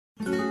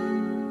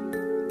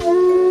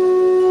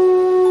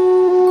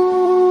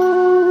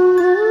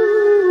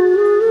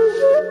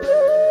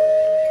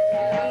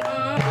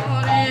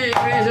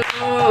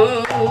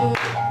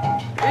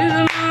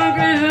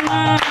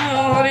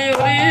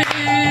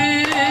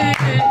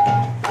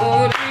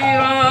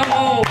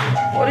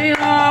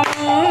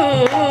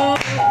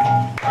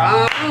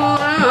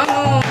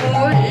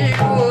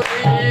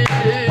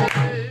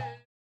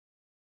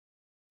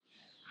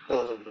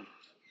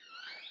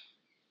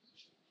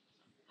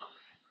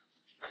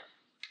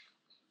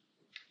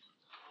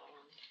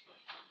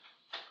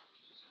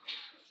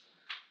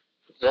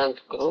Don't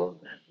go.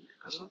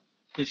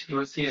 He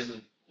was here.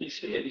 He's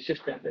here. He's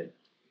just got there.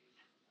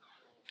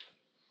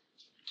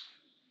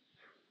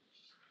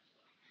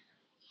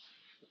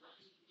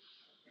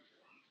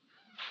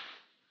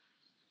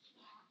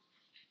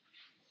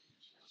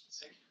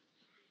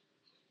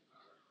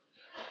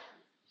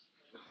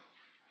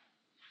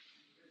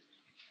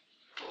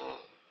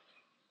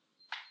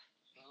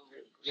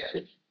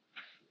 Yeah.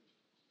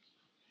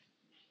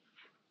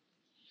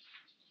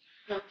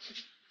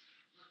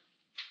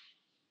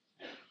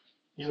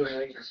 You are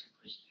right.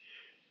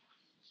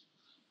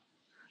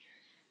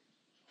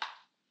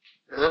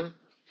 Huh?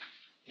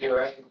 You're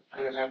right.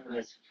 I remember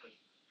this.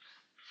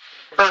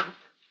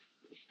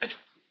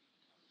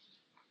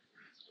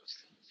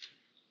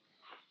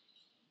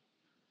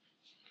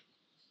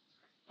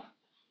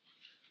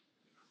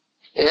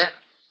 Yeah.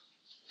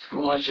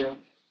 Maharaja,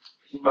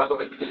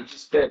 Bhagavad Gita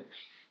said,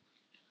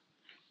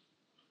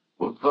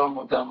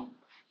 Udvamudam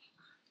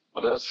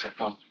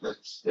Rasakam.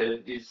 That's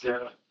this.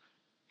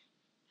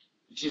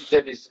 It is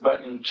said this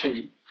burning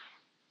tree.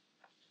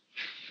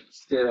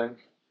 It's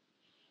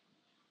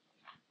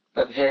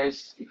that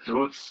has its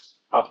roots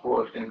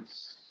upward and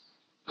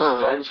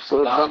branches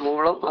down.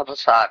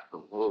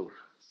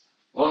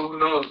 One who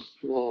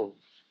knows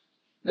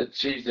that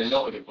tree is the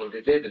knowledgeable,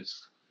 the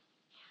Vedas.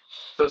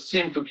 So it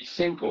seems to be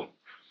simple,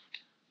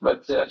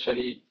 but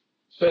actually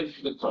it's very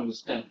difficult to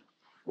understand.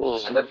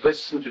 And that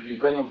verse seems to be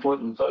very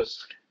important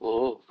verse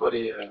for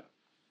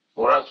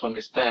us to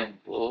understand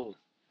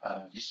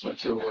this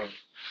material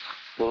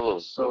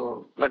world.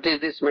 So, what is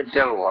this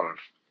material world?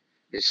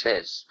 It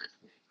says,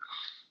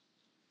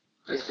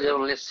 this is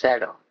only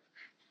shadow.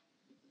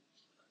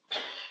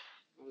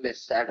 Only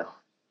shadow.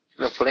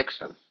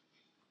 Reflection.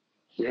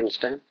 You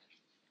understand?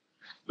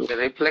 The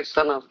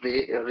reflection of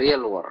the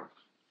real world.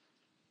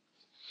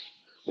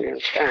 You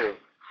understand?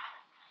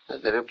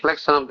 The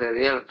reflection of the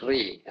real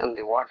tree and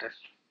the water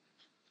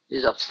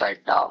is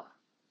upside down.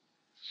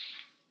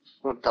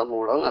 The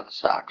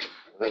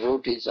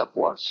root is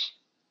upwards,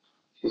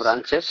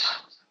 branches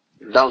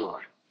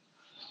downward.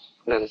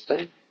 You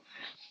understand?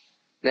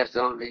 That's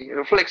the only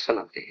reflection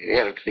of the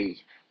real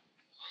tree,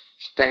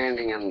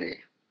 standing on the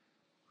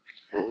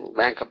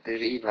bank of the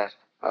river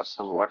or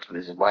some water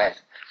is where.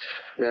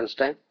 You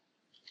understand?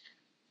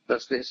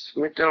 Thus this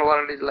material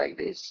world is like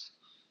this.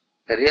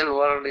 The real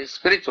world is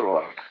spiritual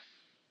world.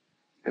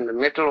 And the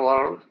material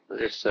world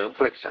is a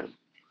reflection.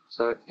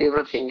 So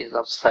everything is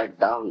upside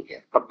down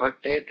here,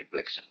 perverted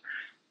reflection.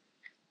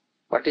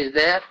 What is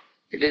there?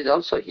 It is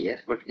also here,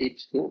 but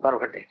it's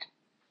imperverted.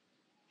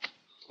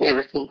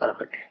 Everything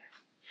perverted.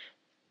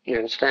 You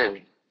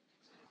understand?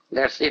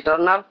 That's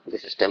eternal,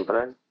 this is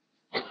temporal.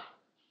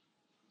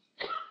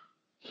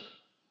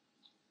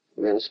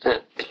 You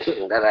understand?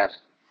 There are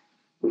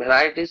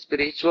varieties,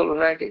 spiritual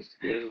varieties.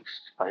 You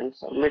find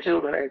some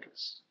material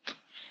varieties.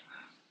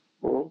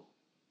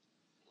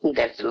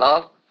 That's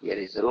love, here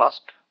is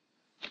lust.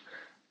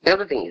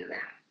 Everything is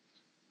there.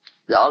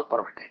 It's all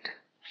perverted.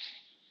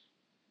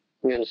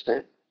 You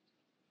understand?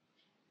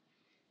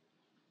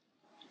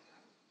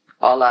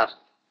 All are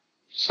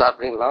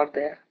serving Lord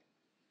there.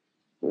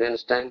 You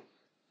understand?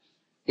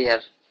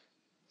 Here,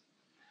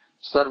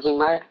 serving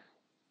Maya.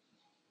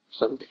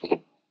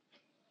 Something.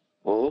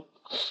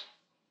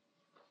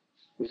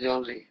 It's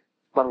only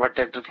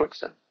perverted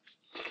reflection.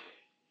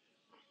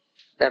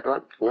 That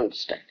one, you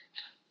understand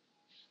it.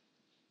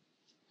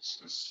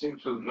 It's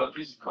simple, not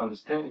easy to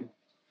understand.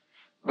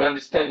 We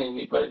understand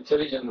it by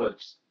intelligent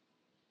words.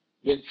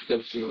 Very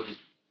difficult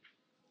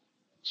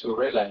to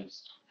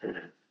realize.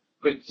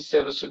 But this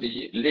also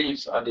the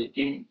leaves are the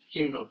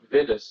hymn of the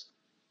Vedas.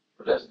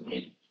 What does it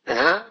mean?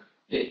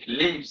 The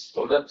leaves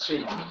of that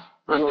tree.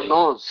 One who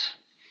knows.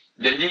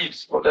 The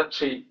leaves of that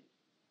tree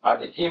are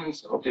the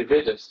hymns of the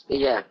Vedas.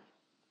 Yeah.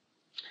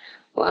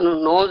 One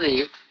who knows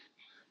it,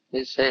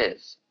 he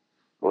says,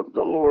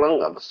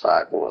 Uddhamulang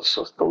Abhasakam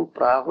Swastam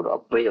Prahur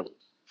Abhayam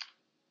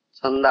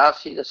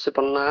Sandasi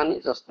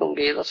Jasipannani Jastam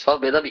Veda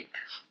Savedavit.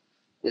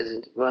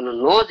 One who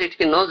knows it,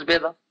 he knows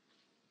Veda.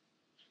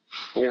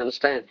 You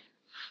understand?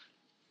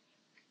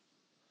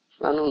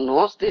 One who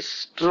knows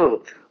this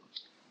truth,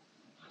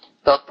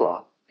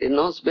 Tattva, he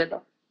knows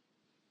Veda.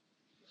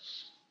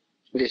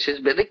 This is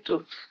Vedic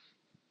truth.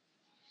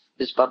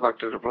 This is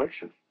perfect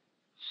reflection.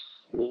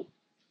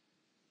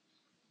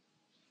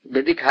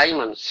 Vedic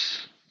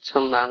hymns,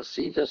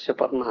 Chandansi Jasya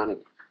Parmani.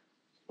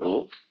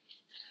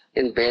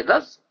 In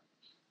Vedas,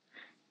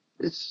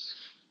 it's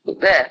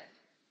there.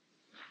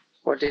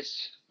 What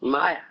is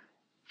Maya?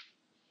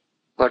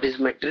 What is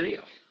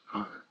material?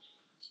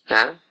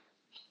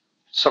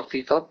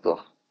 Shakti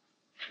Tattva,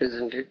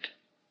 isn't it?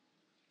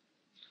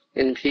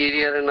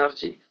 Inferior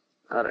energy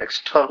or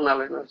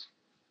external energy.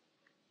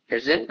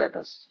 It's in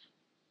Vedas.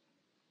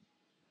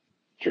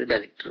 It's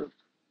Vedic truth.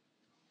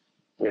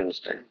 You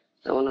understand?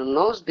 Someone who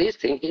knows these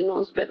things, he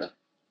knows better.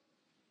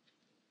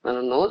 One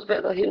who knows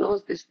better, he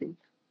knows these things.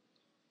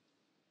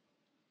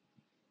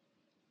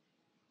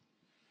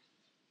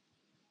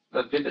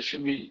 That Veda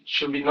should be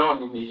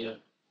known in the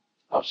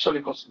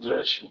absolute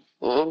consideration.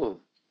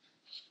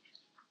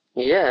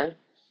 Yeah.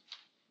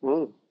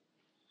 Mm.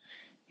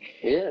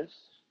 Yes.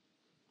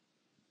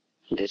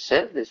 They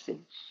say this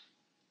thing.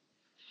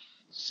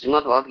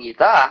 Srimad Bhagavad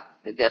Gita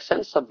is the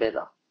essence of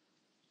Veda.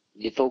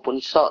 Gita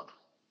Upanishad.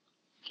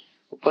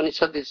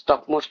 Upanishad is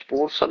topmost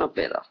portion of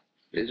Veda.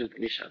 Is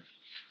Upanishad.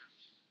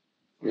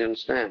 You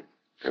understand?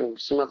 And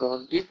Srimad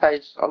Bhagavad Gita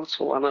is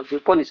also one of the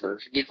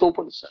Upanishads. Gita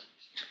Upanishad.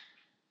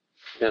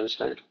 You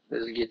understand?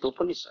 This is Gita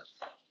Upanishad.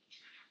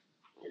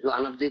 It's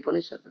one of the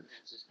Upanishads.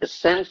 It's the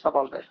essence of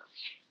all Veda.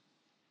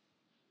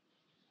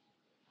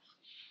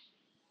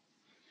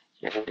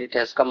 And it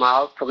has come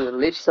out from the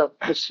lips of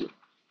Krishna.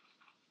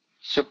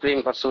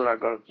 Supreme Personal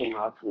God came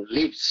out from the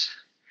lips.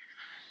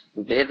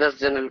 Vedas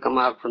generally come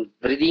out from the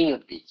breathing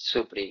of the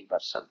Supreme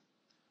Persona.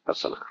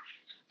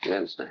 You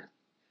understand?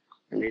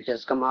 And it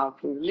has come out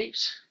from the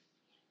lips.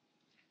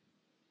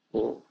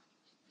 So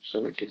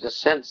it is a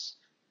sense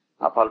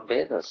of all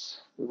Vedas,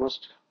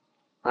 most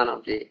one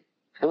of the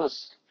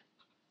famous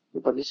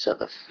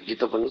Upanishad of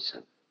Gita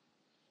Upanishad.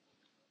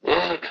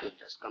 It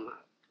has come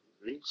out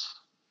from the lips.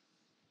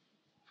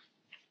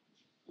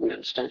 You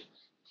understand?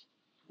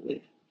 Yeah.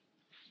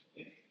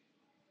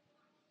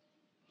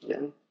 Yeah.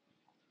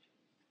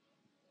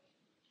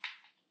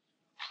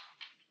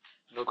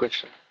 No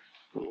question.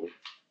 Mm.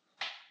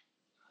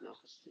 No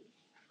question.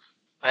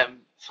 I am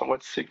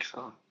somewhat sick,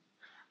 so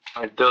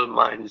my dull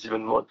mind is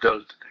even more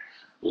dull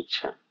today.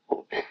 Icha.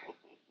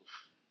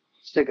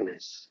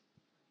 Sickness.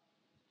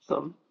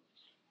 Some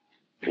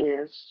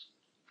Yes.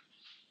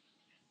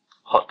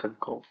 hot and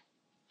cold.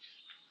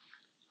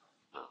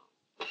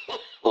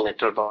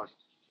 Metal body.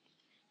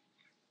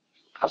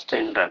 First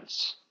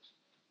hindrance.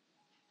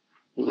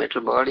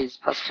 Metal body is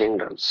first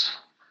hindrance.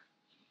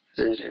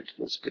 Isn't it?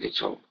 In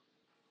spiritual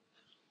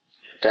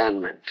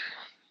attainment.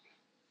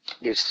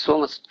 Gives so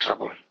much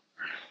trouble.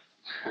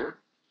 Huh?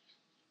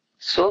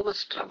 So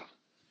much trouble.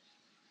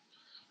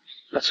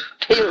 But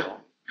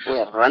still we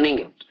are running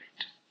into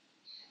it.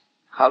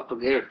 How to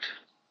get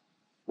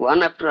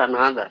one after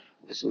another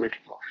this metal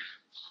body,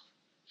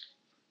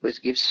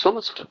 which gives so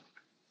much trouble.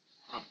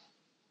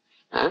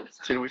 Huh?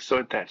 Still we're so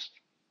attached.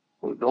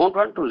 We don't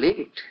want to leave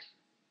it.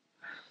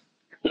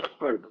 We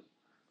don't want to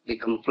be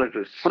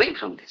completely free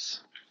from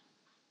this.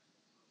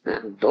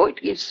 And though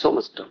it gives so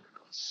much trouble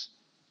to us.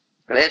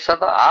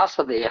 Klesada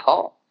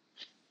asadeha.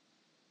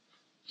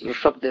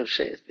 Rishabdev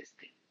says this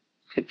thing.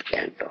 Fifth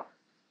canto.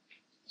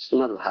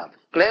 Srimad Bhagavatam.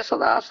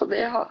 Klesada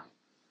asadeha.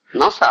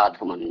 Na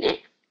sadhamanye.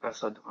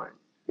 That's not the mind.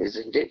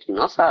 Isn't it?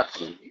 Na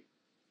sadhamanye.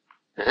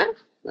 Then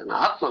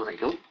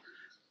atmanayam.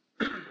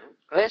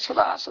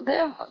 Klesada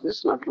asadeha. This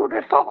is not good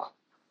at all.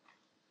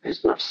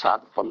 It's not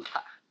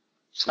sadhapantha.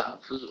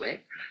 Sadhu's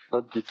way.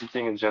 Not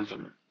befitting a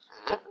gentleman.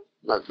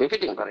 Not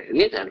befitting for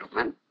any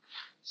gentleman.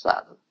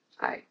 Sadhu.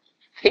 I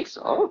think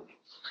so.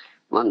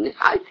 Only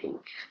I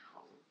think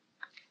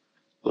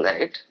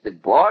that the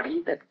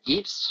body that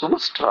gives so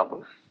much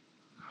trouble,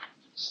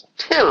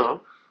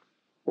 still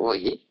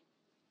we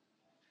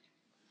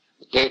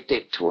get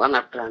it one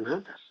after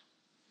another.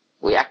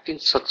 We act in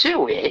such a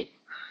way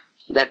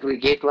that we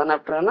get one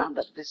after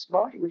another. This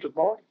body, little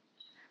body,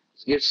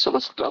 gives so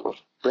much trouble.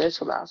 Praise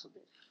the Lord.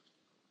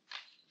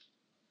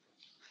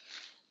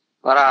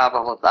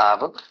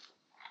 Parabhavatavat,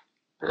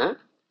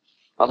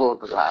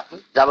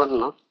 abhodhatavat,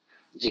 javanna,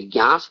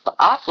 jigyasta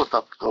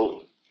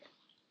atmatattvam.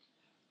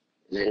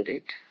 Isn't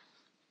it?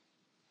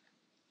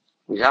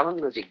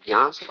 Javanna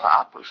jigyasta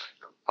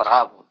atmatattvam.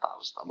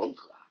 Parabhavatavat,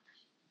 abhodhatavat.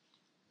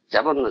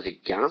 Javanna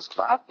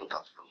jigyasta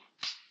atmatattvam.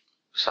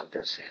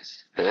 Sadhya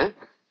says.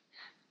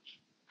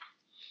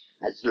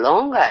 As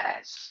long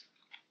as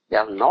you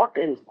have not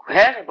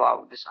inquired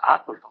about this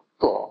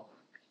atmatattva,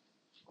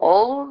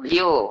 all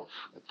your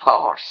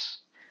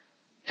thoughts,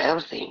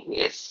 everything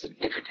is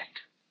defeated.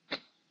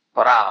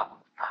 Parabhavatavat.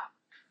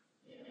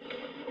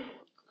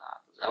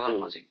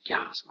 Javanna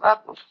jigyasta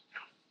atmatattvam.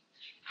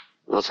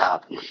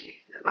 Nasatmani,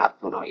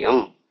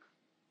 Atmanayam.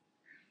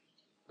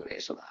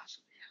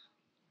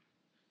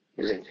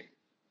 Isn't it?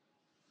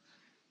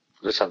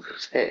 Rishabdev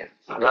says,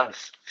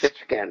 Alas.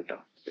 fifth canto.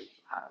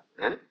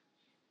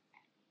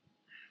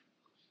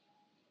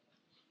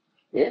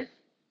 Yes?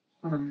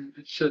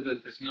 It said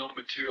that there's no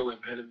material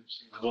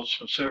impediments in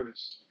devotional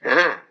service.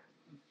 Ah,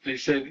 They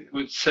said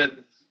it said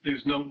that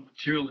there's no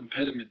material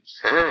impediments,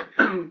 ah.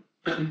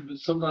 but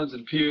sometimes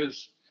it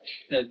appears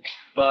that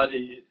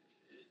body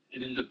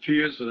it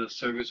interferes with our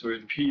service or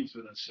impedes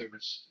with our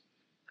service,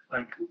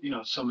 like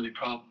so many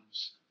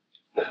problems.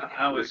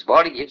 How This is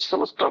body gives so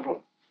much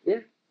trouble. Yeah.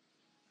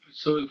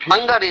 so? It appears,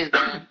 Hunger is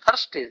there,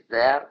 thirst is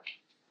there,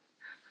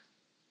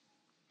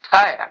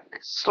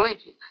 tiredness,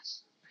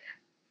 sleepiness,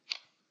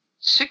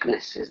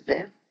 sickness is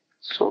there,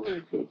 so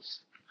many things.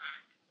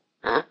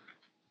 Huh?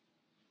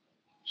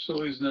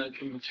 so is that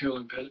a material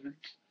impediment?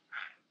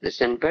 This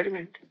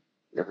impediment,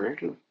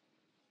 definitely,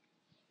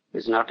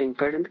 is not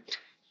impediment.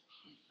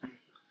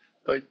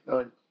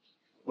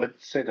 What it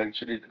said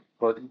actually, the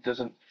body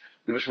doesn't,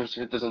 devotional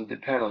spirit doesn't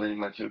depend on any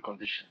material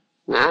condition.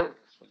 Huh?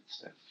 That's what it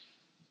said.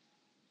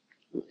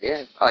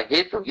 Yes,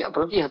 ahitavya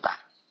pratyahata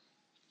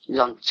is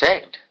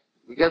unchecked.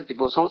 Because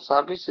devotional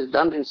service is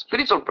done in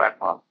spiritual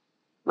platform,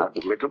 not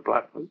in material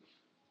platform.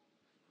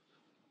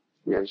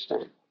 You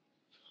understand?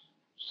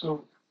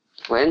 So,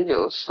 When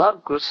you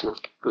serve Krishna,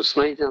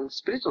 Krishna is on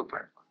spiritual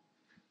platform,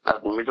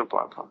 not middle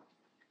platform.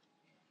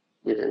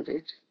 Isn't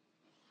it?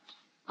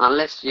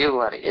 Unless you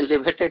are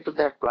elevated to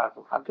that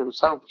platform, how can you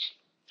serve?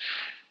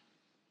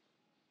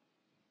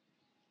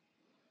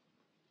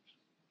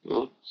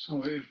 Hmm?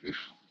 So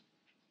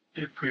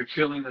if we're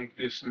feeling like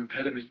this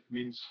impediment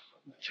means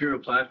material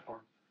platform,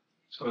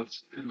 so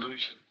it's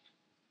illusion.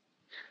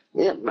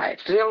 Yeah,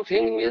 material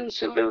thing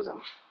means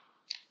illusion.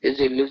 It's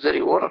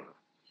illusory world.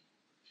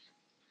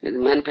 It's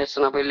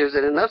manifestation of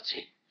illusory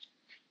energy.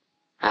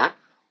 Huh?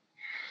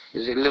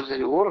 It's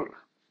illusory world.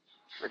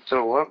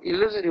 Material world,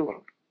 illusory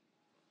world.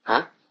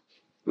 Huh?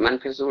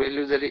 Manifestation of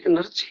illusory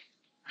energy.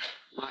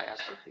 Maya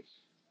something.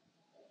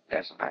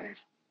 That's right.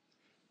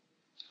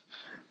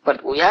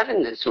 But we are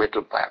in this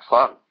material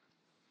platform,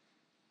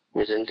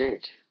 isn't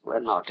it? We are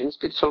not in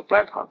spiritual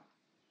platform.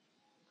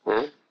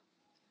 Huh?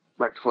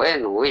 But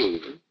when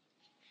we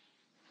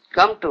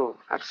come to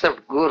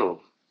accept Guru,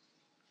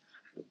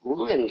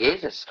 Guru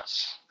engages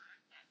us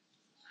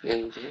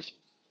in the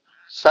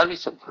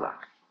service of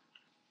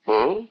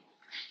God.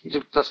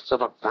 Yuktasya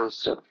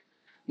bhaktansya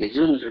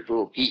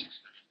nijunjatopi,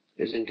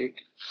 isn't it?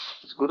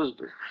 It's Guru's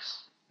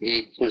business.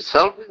 He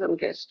himself is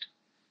engaged,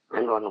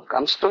 and one who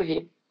comes to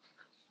him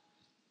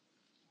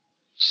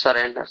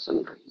surrenders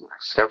and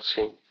accepts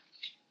him.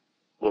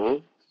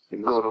 The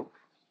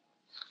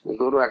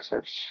Guru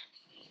accepts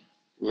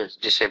his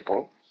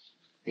disciple.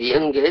 He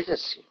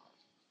engages him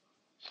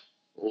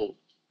in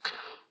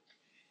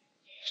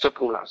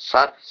Supreme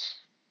service,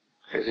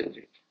 isn't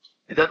it?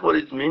 Is that what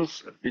it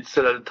means? It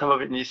said at the time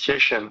of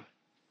initiation,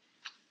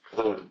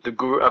 the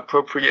Guru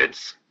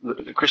appropriates,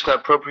 the Krishna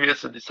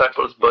appropriates the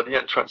disciple's body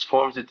and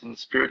transforms it in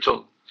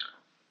spiritual.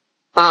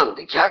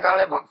 দীক্ষা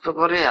কালে ভক্ত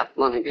করে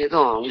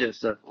আত্মনিবেদন Yes,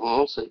 sir.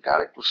 সেই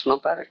কালে কৃষ্ণ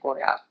তারে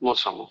করে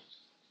আত্মসম.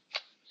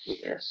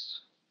 Yes.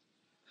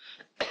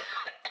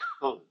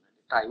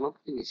 Time of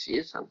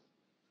initiation,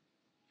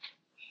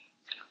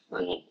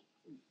 when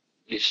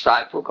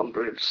disciple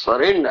completely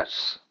surrenders,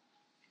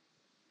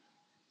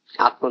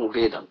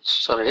 Atman-Vedam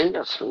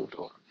surrenders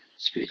into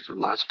spiritual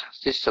master.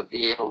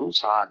 Sishyadhyeham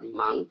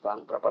sadhiman tvam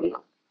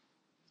prapannam.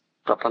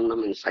 Prapanna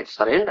means I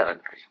surrender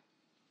unto you.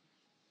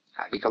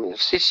 I become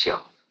your Sishya,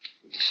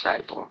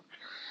 disciple.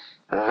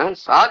 And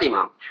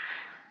sadhiman,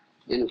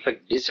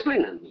 inflict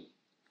discipline on me,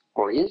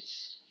 cleanse,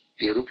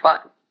 purify,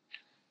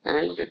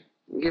 and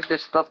give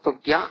this tattva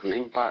jnana,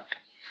 impart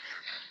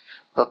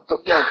tattva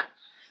jnana.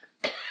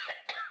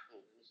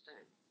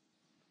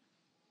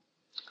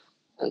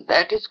 And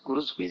that is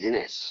Guru's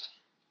business.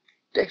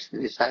 Takes the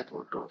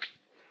disciple to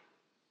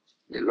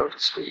the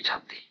lotus feet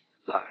of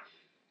the Lord.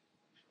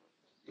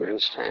 You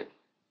understand?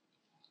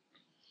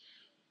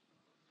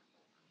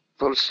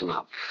 Pulls him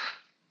up.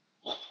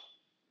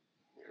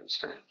 You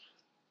understand?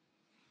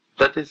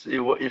 That is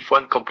if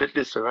one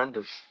completely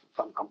surrenders.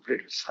 One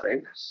completely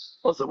surrenders.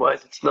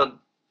 Otherwise, it's not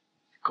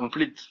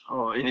complete.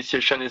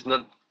 Initiation is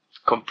not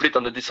complete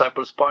on the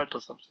disciple's part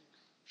or something.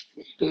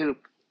 You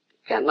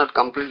cannot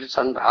completely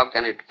surrender. How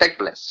can it take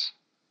place?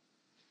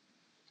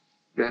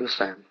 You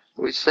understand?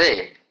 We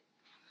say,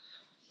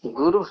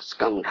 Guru has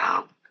come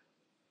down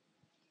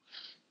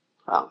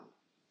from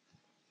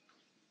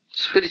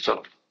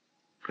spiritual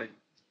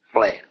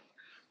plane.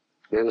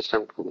 You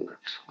understand?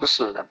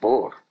 Krishna the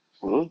board.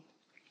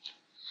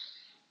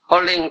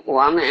 Holding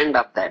one end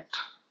of that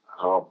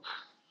rope.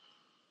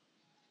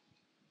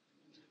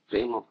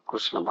 Prema of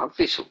Krishna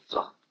Bhakti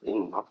Sutra.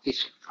 Prema Bhakti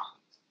Sutra.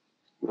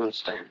 You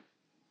understand?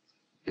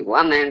 The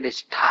one end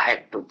is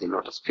tied to the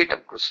lotus feet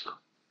of Krishna.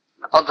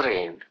 The other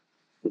end,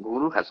 the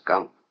Guru has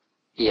come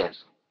here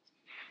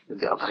to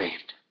the other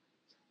end.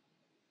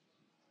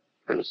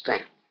 You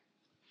understand?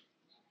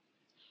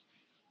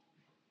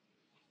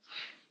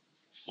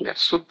 That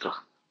sutra.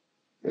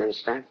 You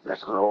understand?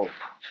 That rope,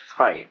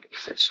 tied,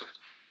 is that sutra.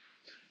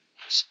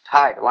 It's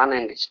tied, one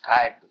end is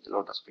tied to the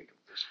lotus feet of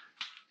Krishna.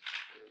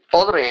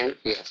 Other end,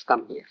 he has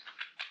come here.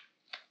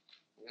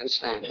 You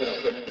understand?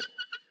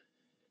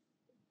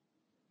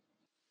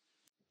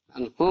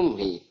 And whom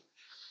he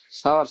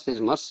showers his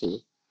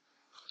mercy,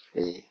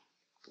 he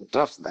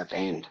drops that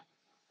end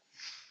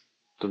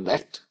to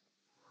that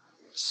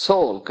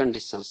soul,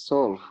 conditioned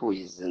soul, who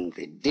is in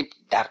the deep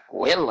dark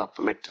well of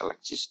material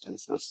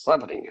existence and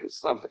suffering and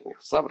suffering and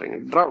suffering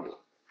and drowning.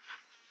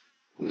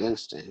 You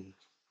understand?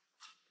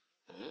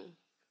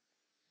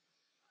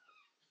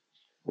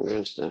 You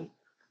understand?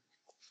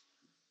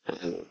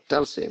 And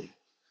tells him,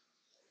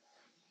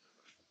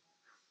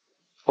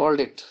 hold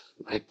it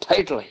very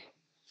tightly.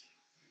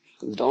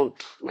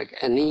 Don't make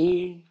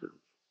any,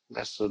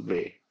 there should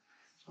be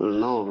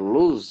no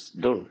loose,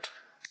 don't,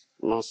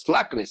 no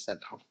slackness at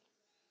all.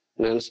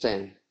 You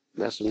understand?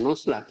 There's no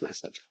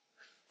slackness at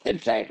all. Very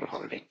tightly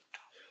hold it.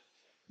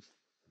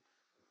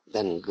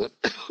 Then good.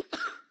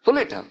 Pull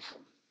it up.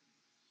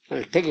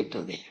 And take it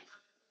to the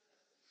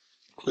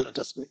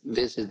lotus feet.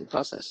 This is the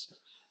process.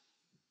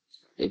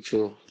 If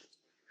you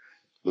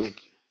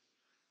make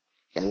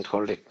Can't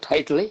hold it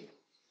tightly.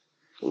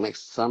 Make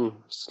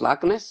some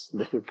slackness,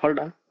 then you fall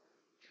down.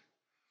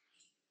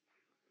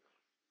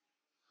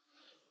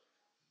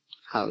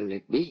 How will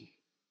it be?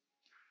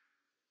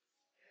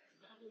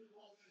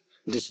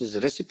 This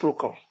is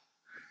reciprocal.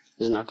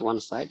 It's not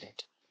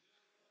one-sided.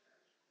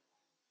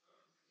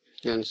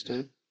 You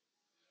understand?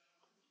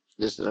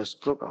 This is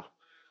reciprocal.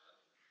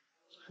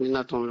 It's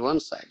not only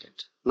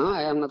one-sided. No,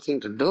 I have nothing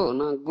to do.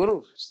 No,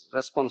 Guru is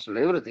responsible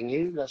for everything.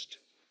 He just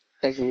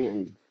take me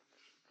and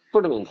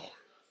put me in there.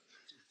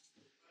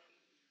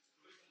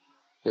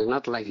 It's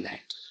not like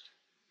that.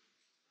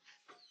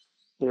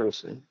 You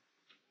understand?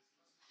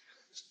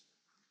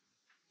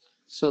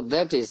 So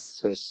that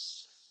is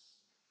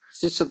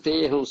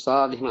Sisateham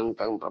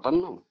sadhimantam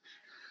prapannam.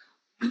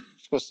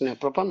 Question of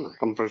prapanna,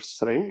 complete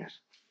surrender.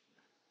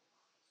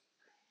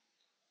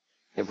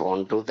 If you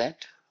won't do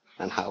that,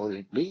 then how will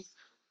it be?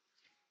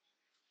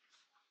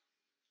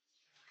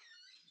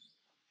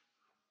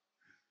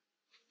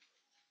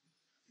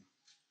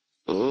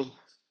 Hmm?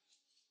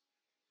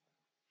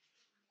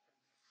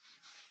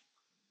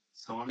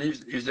 So only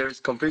if there is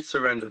complete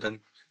surrender, then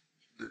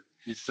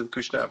it's that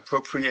Krishna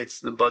appropriates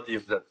the body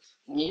of that,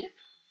 Yeah.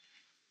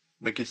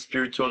 make it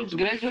spiritual It to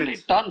gradually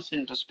fit. turns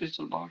into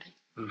spiritual body.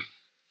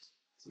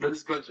 So that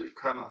is gradual,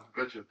 karma,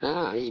 gradual.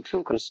 If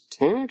you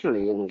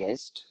constantly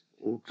engaged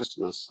in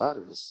Krishna's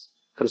service,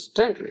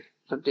 constantly,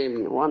 not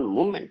even one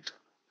moment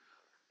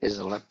is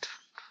left.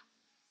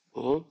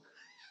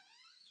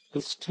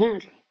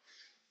 Constantly.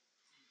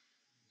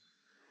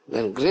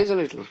 Then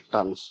gradually it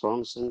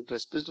transforms into a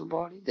spiritual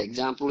body. The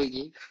example we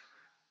give,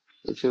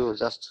 if you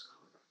just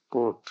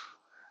put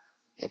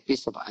a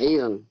piece of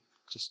iron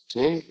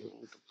constantly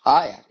into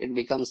fire, it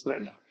becomes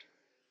red hot.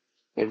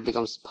 It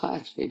becomes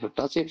fire. If you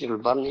touch it, it will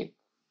burn you.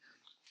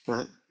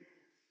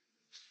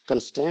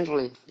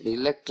 Constantly, the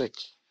electric,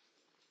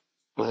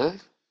 you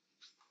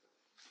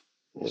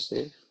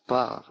see,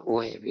 power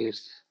wave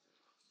is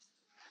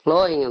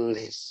flowing in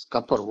this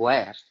copper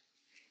wire,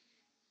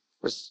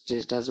 which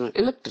it has been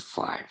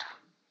electrified.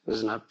 It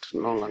is not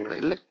no longer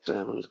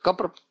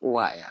copper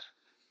wire.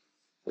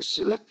 It's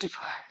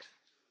electrified.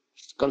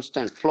 It's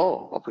constant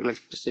flow of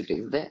electricity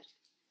is there.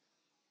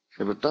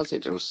 If you touch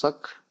it, it will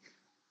suck.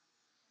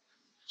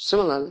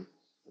 Similarly,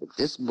 if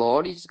this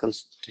body is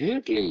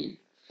constantly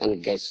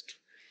engaged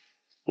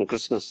in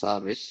Krishna's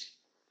service,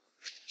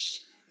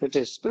 it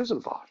is spiritual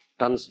body,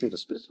 turns into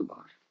spiritual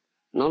body,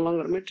 no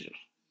longer material.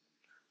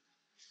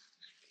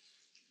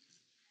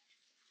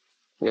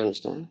 You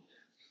understand?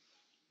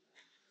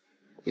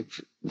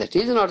 If that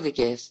is not the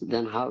case,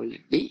 then how will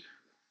it be?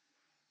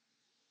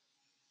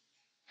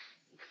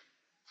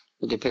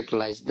 The defect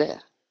lies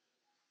there.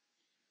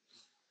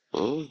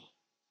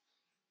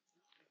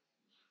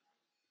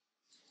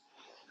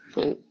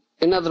 And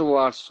in other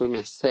words, we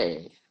may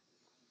say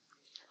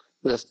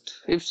that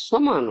if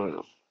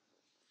someone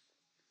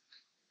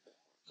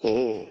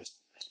will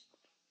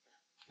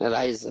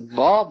rise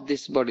above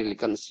this bodily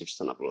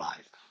conception of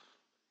life,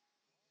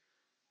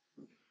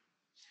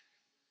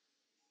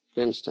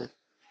 you understand?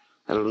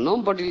 There will be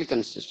no bodily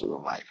conception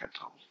of life at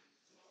all.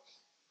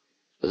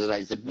 It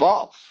rise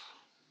above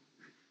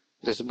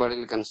this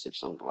bodily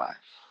conception of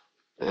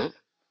life.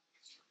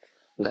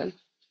 Then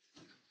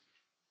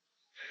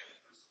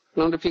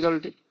no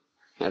difficulty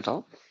at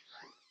all.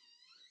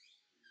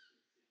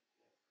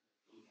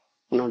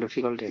 No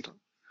difficulty at all.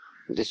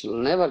 This will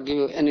never give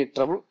you any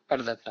trouble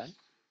at that time.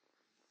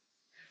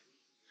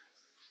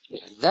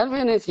 If there be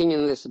anything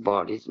in this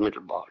body, it's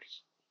mental body.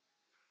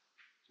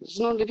 There's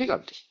no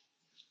difficulty.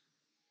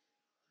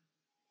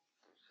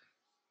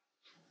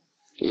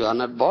 You are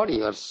not body,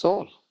 you are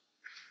soul,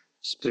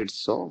 spirit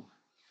soul.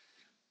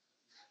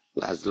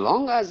 As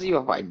long as you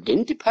have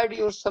identified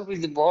yourself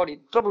with the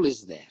body, trouble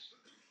is there.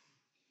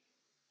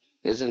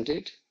 Isn't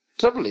it?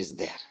 Trouble is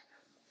there.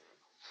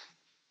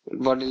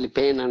 Bodily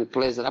pain and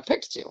pleasure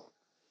affects you.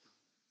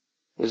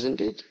 Isn't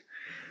it?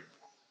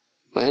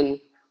 When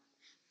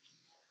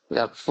we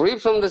are free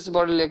from this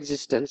bodily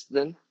existence,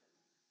 then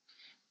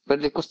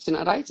but the question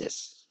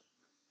arises.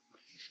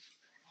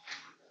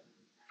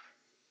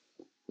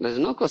 There is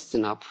no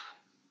question of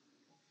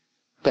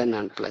pain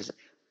and pleasure,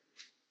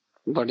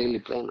 bodily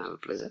pain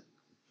and pleasure,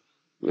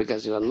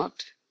 because you are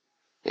not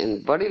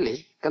in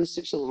bodily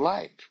conception of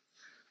life.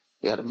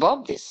 You are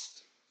above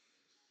this.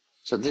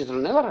 So this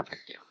will never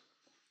affect you.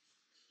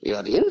 You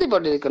are in the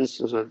bodily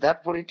constitution,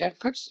 therefore it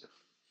affects you.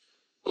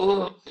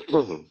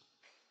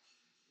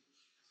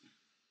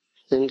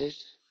 Isn't it?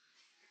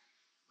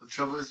 The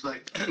trouble is,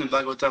 like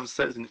Bhagavatam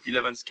says in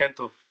 11th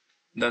canto,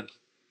 that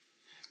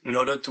in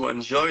order to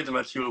enjoy the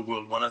material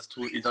world, one has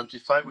to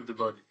identify with the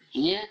body.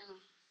 Yeah.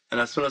 And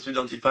as soon as you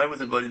identify with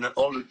the body, then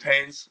all the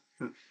pains,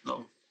 Pain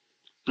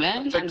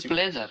affect and you.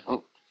 pleasure.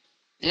 Oh,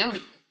 yeah.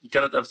 You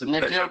cannot have the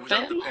Material pleasure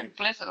without pain the pain. and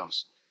pleasure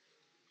also.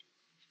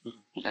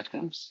 That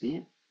comes, yeah.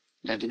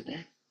 That is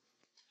there.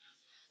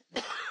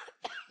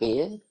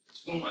 Yeah.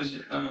 So, according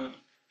to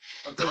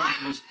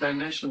the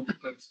explanation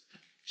that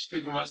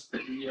speaking was the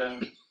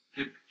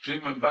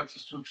Prima Bhakti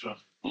Sutra,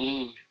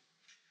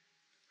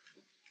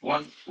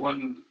 one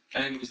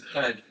hand is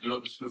head,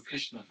 belongs to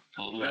Krishna.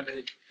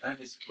 The hand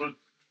is put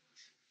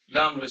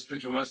down by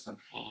spiritual master.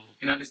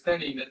 In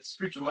understanding that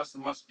spiritual master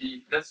must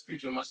be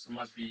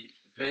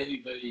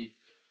very, very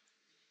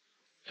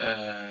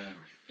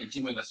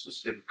intimate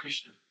associated with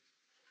Krishna.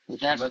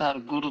 That's our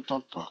Guru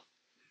Tattva.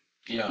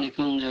 Yeah.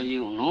 Nikunja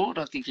you know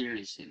Rati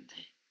Kirli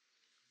Siddhi.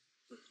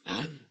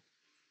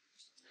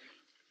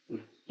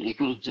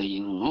 Nikunja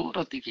you know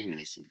Rati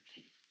Kirli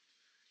Siddhi.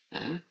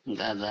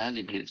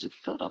 Dadali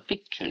Bhirjukta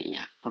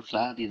Rapikhaniya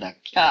Pratladi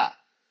Dakya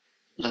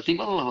Rati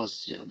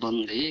Ballavasya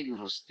Bande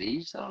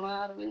Gurusti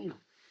Saranarvinda.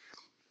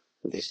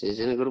 This is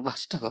in Guru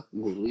Bhastava.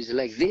 Guru is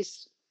like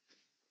this.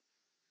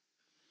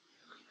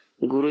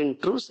 Guru in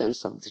true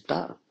sense of the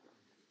term.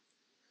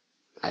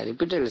 I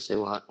repeatedly say,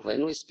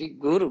 when we speak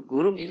Guru,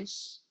 Guru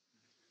means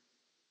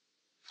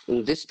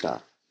in this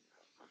term.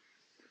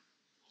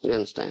 You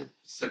understand?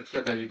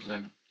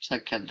 Sakyadharitena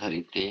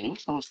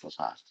samasta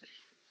sastra.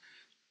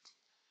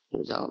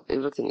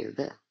 Everything is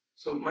there.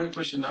 So my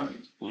question now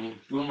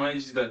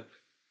is that,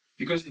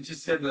 because it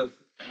is said that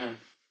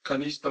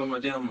Kanishta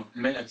Madhyama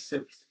may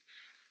accept,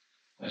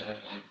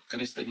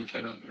 Kanishta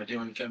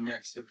Madhyama may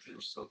accept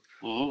also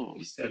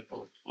his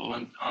help.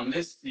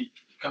 Unless he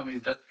comes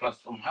in that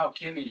platform, how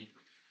can he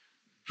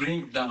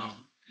bring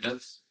down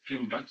that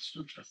Srimad Bhakti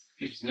Sutra?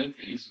 If he's not,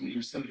 he's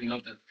himself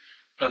not that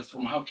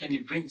platform, how can he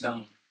bring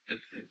down that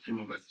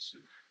Srimad Bhakti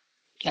Sutra?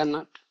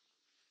 Cannot.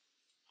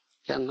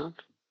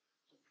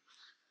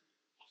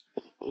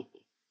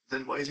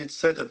 Then why is it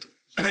said that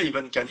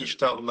even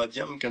Kanishta or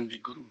Madhyam can be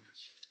Guru?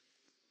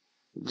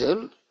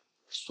 They'll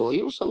show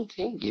you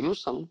something, give you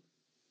some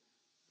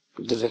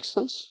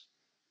directions.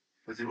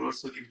 But they will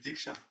also give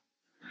Diksha.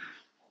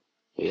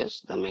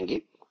 Yes, they may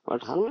give.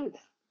 What harm is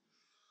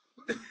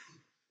there?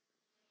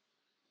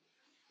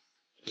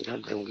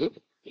 Let them give.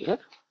 Yeah.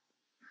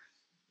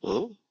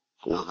 No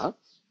harm.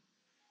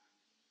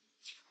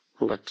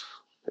 But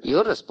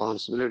your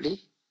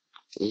responsibility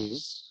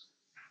is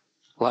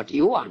what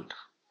you want.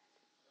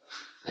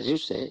 As you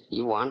say,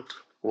 you want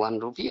 1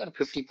 rupee or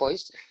 50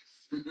 paise,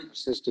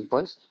 60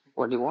 paise.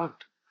 What do you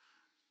want?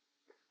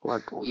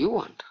 What you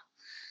want?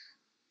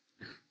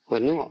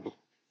 When you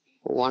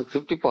want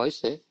 50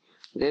 paise,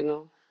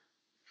 then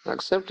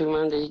accept him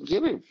and he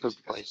give you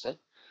 50 paise.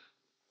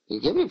 He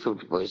gave you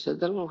 50 paise,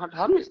 then what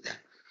harm is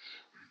there?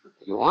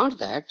 You want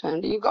that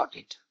and you got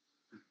it.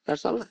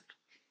 That's all right.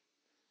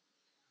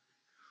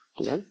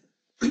 Then?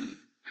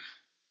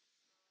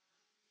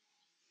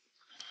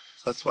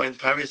 That's why in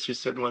Paris you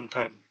said one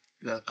time,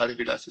 that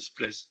Alivilas's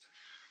place,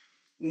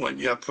 when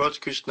you approach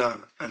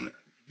Krishna and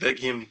beg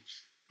him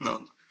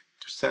to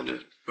send a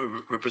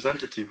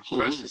representative,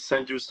 first he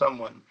sends you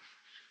someone.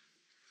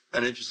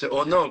 And if you say,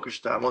 oh no,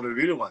 Krishna, I want a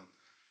real one.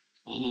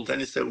 Then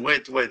he said,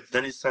 wait,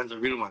 then he sends a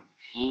real one.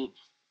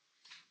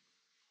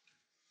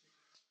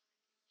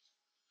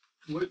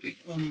 What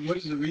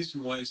is the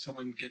reason why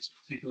someone gets a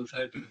particular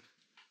type of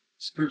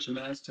spiritual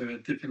master at a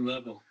different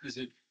level? Is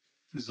it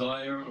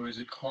desire, or is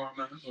it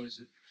karma, or is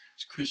it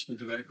Krishna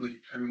directly?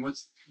 I mean,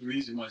 what's the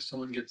reason why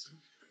someone gets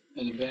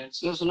an advance?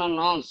 Krishna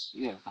knows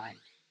you are fine.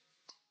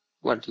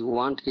 What you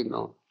want, he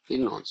knows. He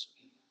knows.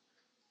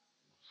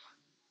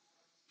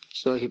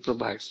 So he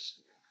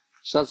provides.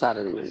 Such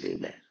arrangement is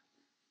there.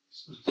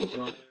 So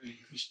desire and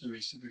Krishna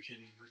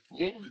reciprocating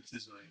with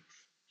desire.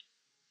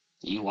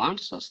 You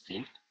want such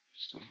thing,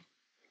 so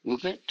you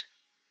get.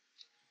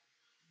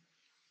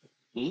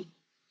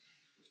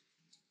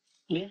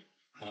 Yeah.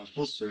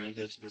 Full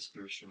surrender to the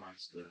spiritual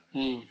master. The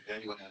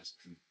only one else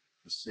can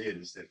see it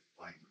is that,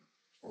 like,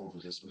 all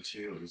of this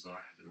material desire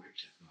the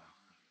rich in my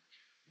heart.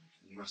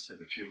 You must have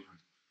a pure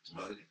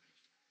devoted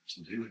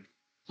to do it.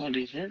 What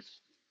is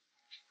this?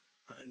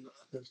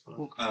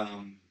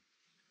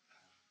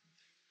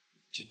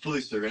 To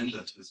fully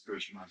surrender to the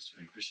spiritual master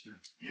and Krishna,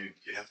 you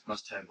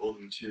must have all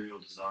the material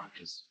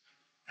desires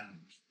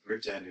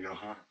ripped out of your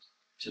heart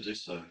to do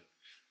so.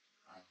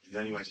 The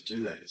only way to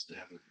do that is to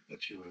have a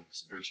pure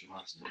spiritual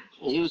master.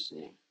 You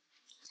see,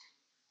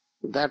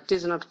 that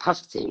is not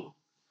first thing.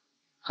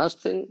 First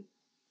thing,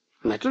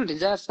 material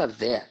desires are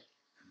there.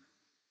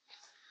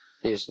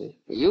 You see,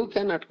 you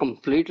cannot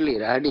completely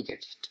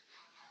eradicate it.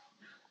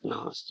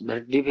 No, it's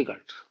very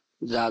difficult.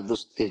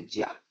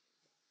 Jadustijya.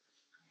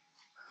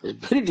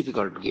 It's very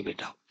difficult to give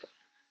it up.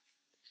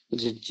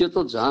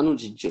 Jijyato janu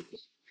jijyati.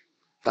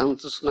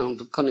 Tantusnam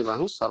dukkha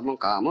nivaham sarma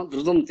kama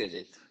drudam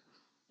tejeta.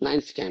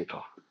 9th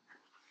canto.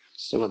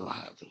 Srimad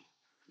Maharaja.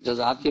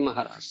 Jajati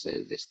Maharaja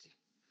says this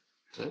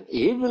thing.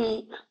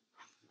 Even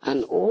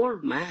an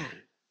old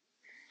man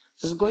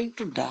is going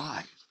to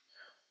die.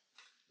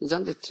 He's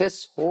on the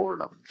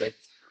threshold of death.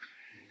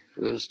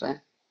 You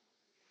understand?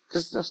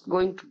 He's just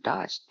going to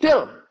die.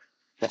 Still,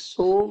 there are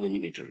so many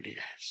material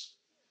desires.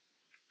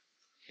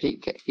 He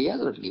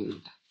has not given it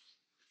up.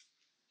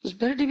 It's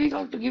very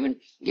difficult to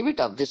give it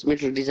up, this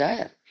material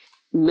desire.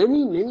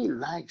 Many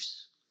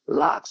lives,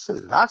 lakhs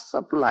and lakhs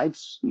of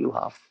lives you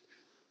have,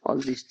 all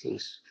these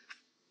things.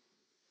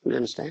 You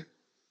understand?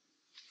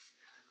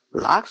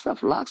 Lakhs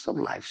of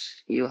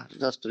lives. You are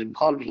just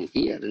revolving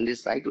here in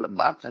this cycle of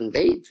birth and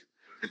death,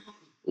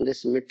 in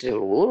this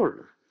material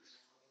world,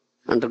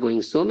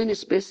 undergoing so many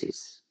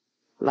species,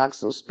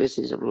 lakhs of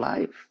species of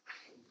life,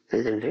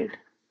 isn't it?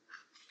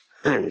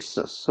 And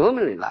so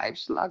many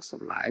lives, lakhs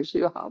of lives,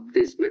 you have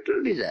this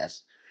material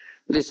desires.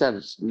 This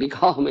has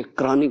become a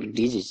chronic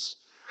disease.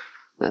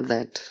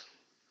 That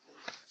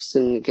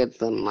Srimad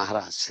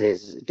Maharaja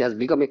says, it has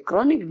become a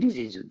chronic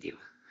disease with you.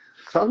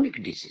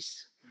 Chronic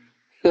disease.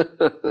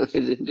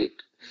 Isn't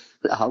it?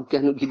 How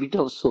can you give it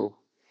up so?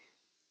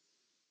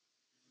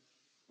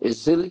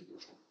 It's really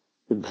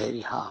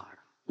very hard.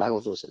 Like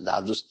also said, the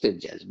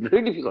adustajya is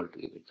very difficult to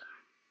give it up.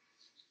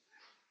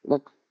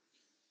 But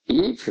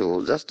if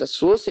you just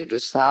associate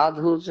with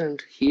sadhus and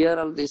hear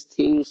all these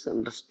things,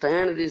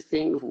 understand these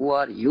things, who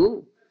are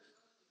you?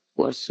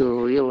 What's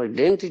your real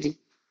identity?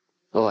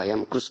 Oh, I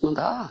am Krishna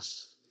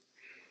Das.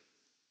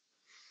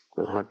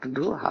 What to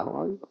do? How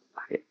are you?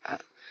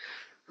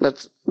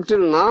 But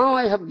till now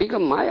I have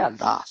become Maya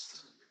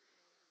Das.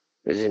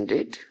 Isn't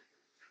it?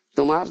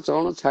 তোমার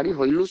চরণ ছাড়ি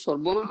হইল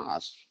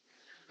সর্বনাশ,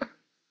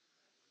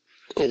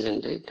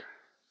 isn't it?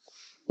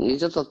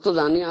 নিজ তত্ত্ব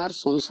জানি আর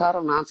সংসার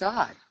না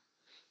চায়,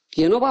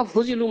 কেন বা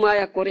ভজিলু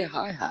মায়া করে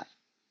হায় হায়।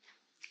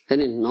 And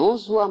he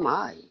knows who am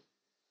I.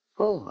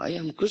 Oh, I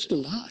am Krishna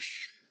Das.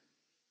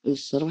 I am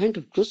servant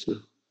of Krishna.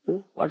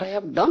 What I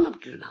have done up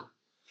till now.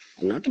 I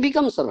have not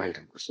become servant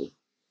of Krishna.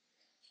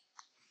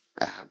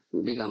 I have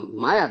become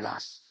Maya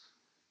Das,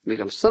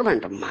 become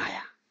servant of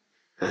Maya.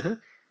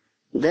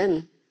 Then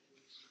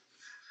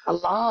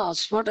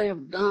alas, what I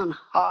have done,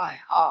 hi,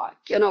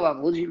 kenava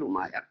bujilu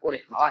maya kore,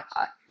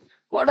 hi.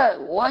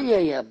 Why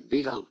I have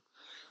become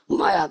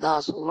Maya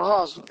Das,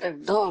 alas, what I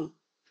have done?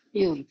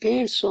 You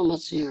repent so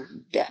much, you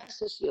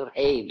dashes your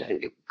head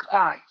and you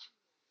cry.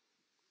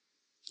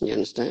 You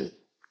understand?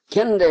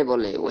 Kende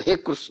bole, oh he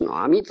Krishna,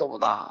 ami tava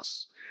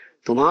das,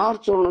 tumar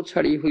charana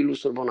chhadi huilu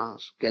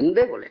sarvanas.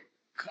 Kende bole,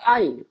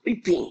 crying,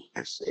 weeping,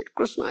 and said,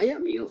 Krishna, I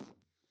am you.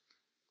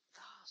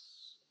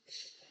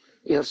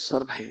 Your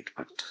servant,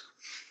 but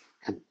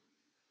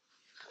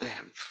I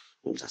have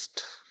just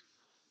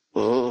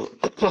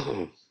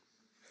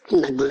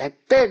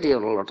neglected your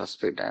lotus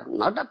feet. I have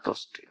not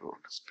approached your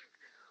lotus feet.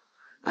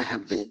 I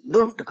have been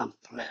doomed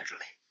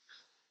completely.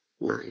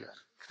 Now you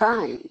are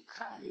crying,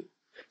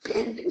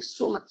 painting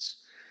so much.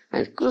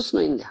 And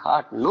Krishna in the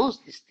heart knows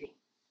this thing.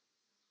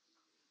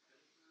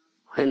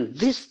 When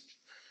this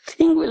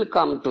thing will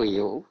come to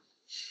you,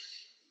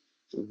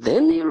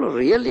 then you will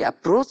really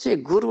approach a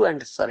guru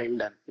and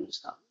surrender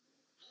himself.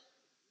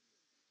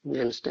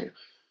 You understand?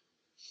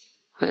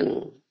 When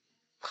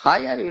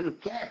fire will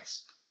catch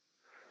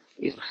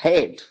your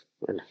head,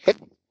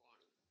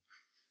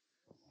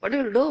 what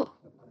you will do?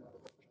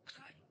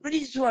 Where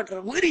is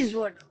water? Where is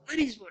water? Where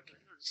is water?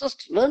 Just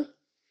learn.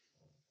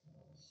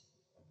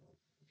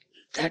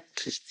 That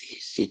is the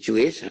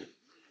situation.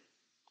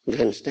 You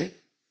understand?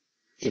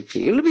 If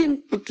you will be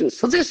put in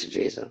such a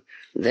situation,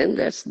 then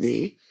that's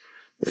the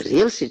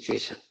real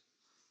situation.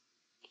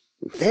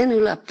 Then you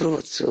will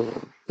approach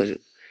a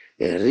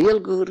real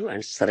guru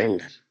and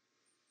surrender.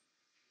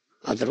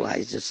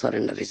 Otherwise, the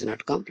surrender is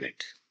not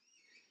complete.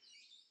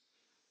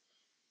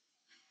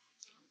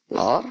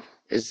 Or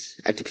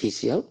is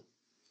artificial,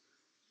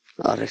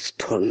 or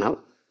external,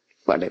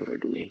 whatever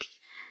it may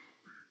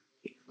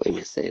be. We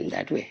may say in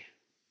that way.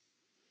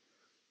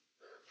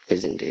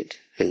 Isn't it?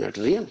 And not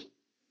real.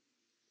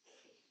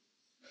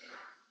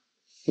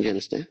 You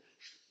understand?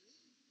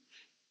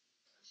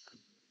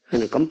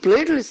 When you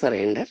completely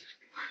surrender,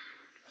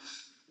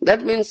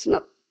 that means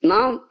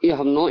now you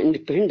have no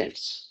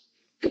independence.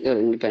 Your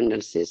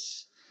independence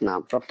is now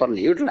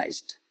properly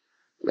utilized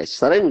by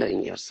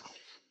surrendering yourself.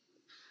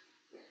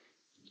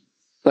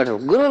 But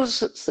if Guru will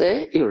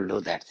say, you will do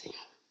that thing.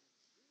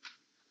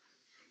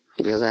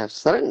 Because I have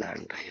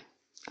surrendered to him.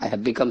 I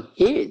have become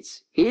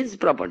his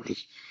property.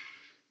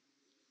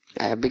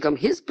 I have become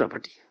his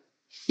property.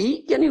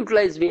 He can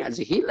utilize me as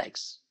he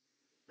likes.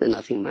 There's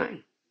nothing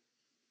mine.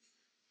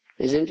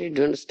 Isn't it?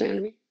 Do you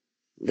understand me?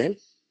 Then,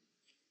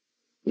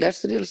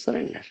 that's real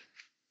surrender.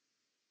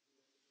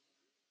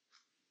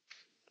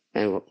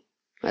 And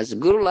as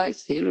Guru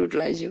likes, he will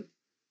utilize you.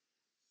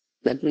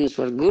 That means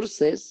what Guru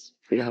says,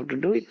 you have to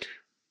do it.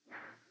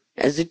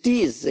 As it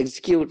is,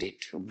 execute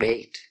it,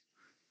 obey it.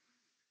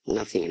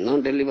 Nothing,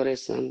 no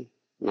deliberation,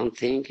 no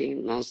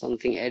thinking, no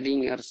something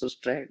adding or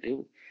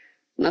subtracting,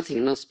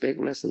 nothing, no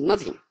speculation,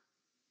 nothing.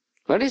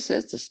 What he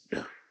says, just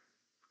do.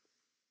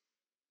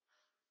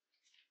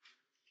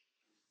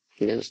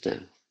 You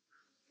understand?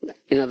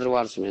 In other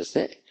words, you may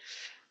say,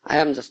 I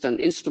am just an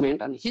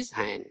instrument on his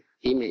hand.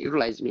 He may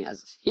utilize me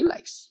as he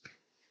likes.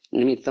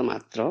 Nimitta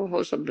matra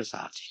ho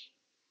sabyasachi.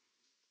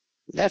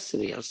 That's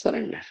real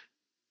surrender.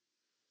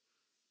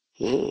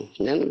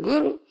 Then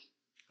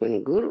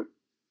when Guru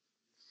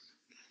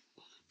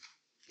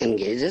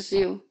engages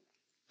you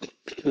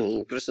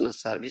in Krishna's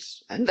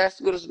service, and that's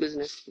Guru's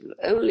business, he will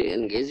only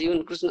engage you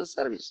in Krishna's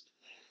service,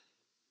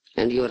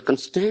 and you are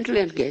constantly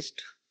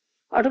engaged,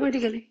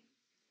 automatically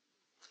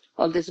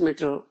all this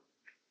material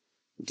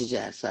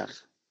desires are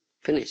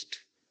finished.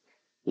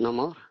 No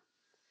more.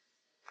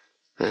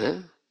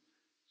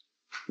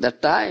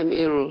 That time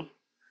you'll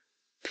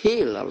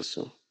feel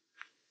also.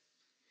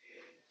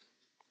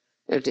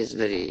 It is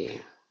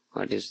very,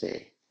 what do you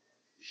say,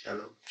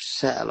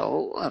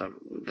 shallow or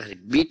very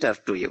bitter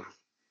to you.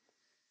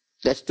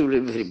 That's to be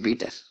very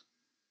bitter.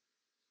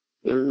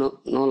 You'll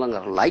no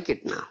longer like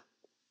it now.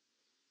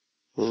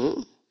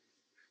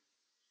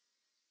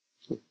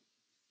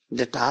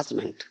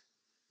 Detachment.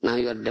 Now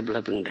you are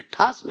developing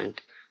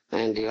detachment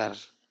and you are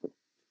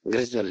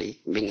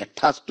gradually being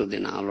attached to the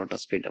now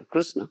lotus feet of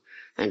Krishna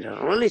and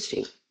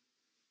releasing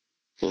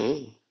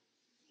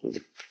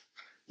the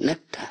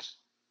nectar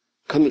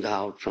coming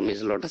out from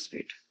his lotus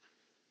feet.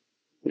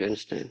 You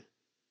understand?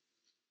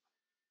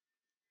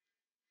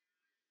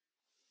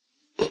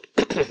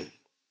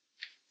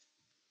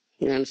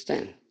 You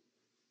understand?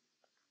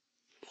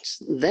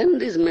 Then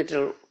these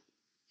material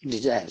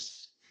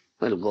desires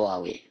will go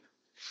away.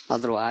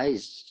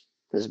 Otherwise,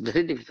 it's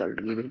very difficult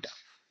to give it up.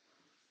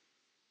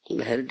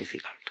 Very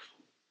difficult.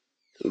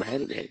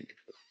 Very, very difficult.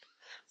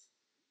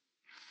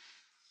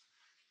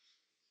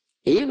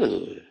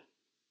 Even,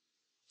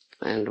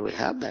 and we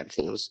have that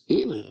thing also,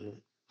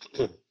 even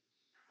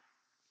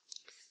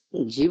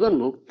Jivan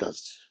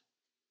Muktas,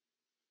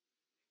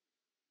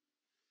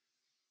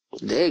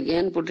 they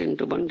again put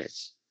into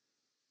bondage.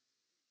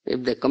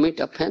 If they commit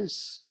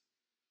offense,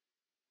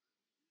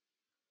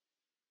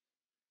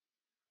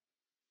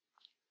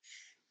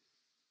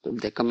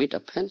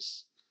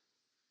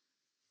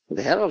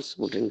 they are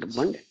also put into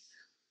bondage.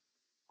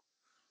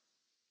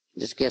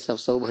 This case of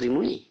Saubhari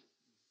Muni,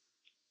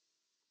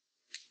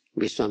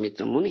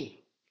 Vishwamitra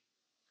Muni,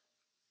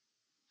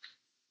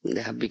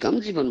 they have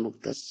become Jivan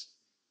Muktas.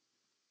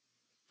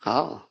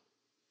 How?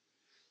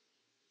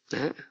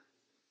 They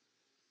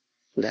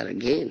are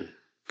again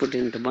put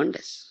into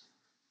bondage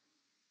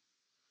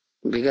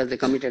because they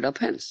committed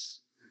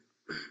offense.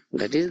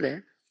 That is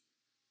there.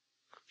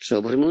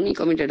 Saubhari Muni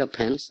committed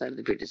offense at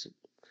the feet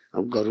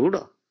of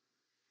Garuda,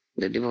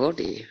 the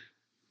devotee.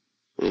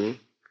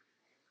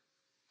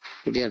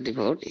 They are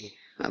devotee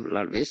of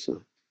Lord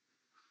Vishnu.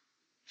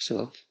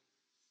 So,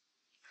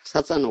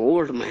 such an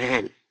old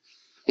man,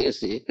 you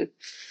see,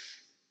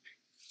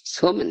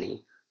 so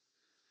many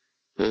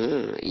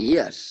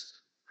years,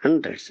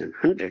 hundreds and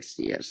hundreds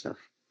years of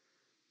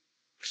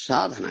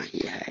sadhana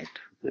he had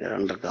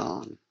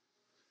undergone.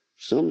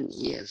 So many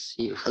years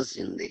he was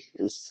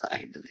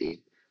inside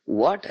the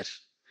water.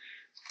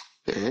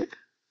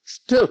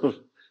 Still,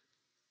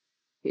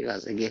 he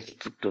was again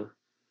put to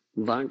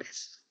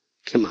bondage,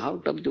 came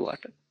out of the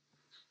water.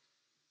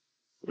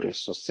 And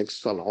so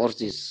sexual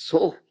urge is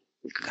so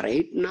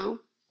great now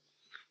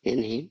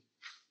in him.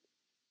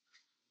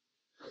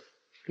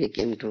 He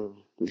came to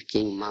the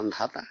king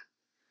Mandhata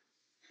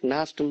and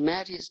asked to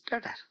marry his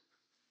daughter.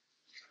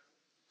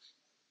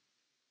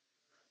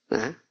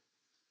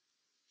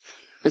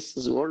 This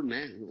is old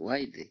man,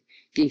 why the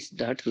king's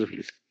daughter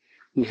will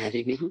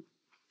marry me?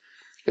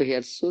 So he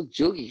had so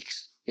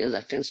yogics, he has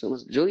attained so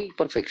much yogic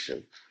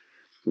perfection,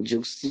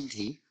 yog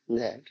siddhi,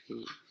 that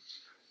he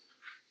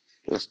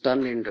was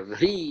turned into a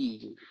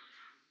very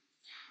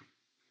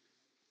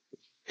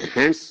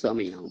handsome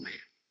young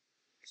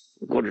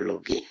man, good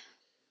looking.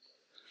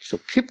 So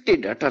 50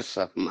 daughters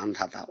of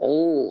Mandhata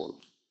all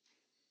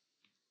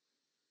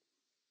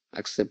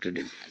accepted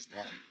him as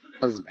their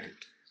husband.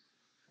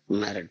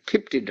 Married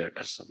 50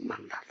 daughters of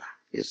Mandhata,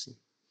 you see.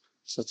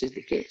 Such is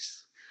the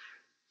case.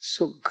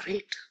 So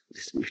great,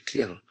 this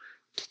material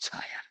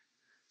desire.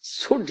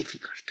 So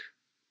difficult.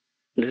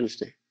 Do you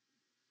understand?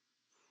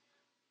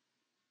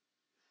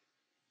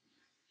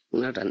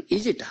 Not an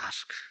easy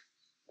task.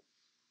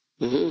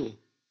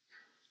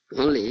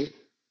 Only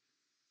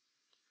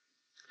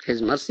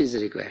his mercy is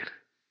required.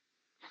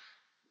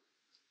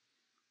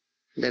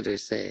 That we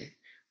say,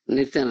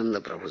 Nityananda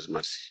Prabhu's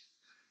mercy.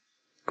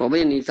 কবে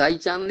নিতাই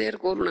চাঁদের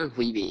করুণা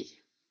হইবে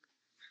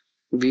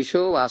বিষ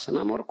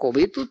বাসনা মোর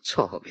কবে তুচ্ছ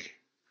হবে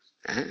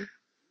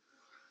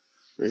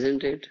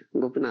Isn't it,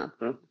 Gopinath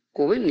Prabhu?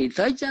 কবে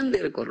নিতাই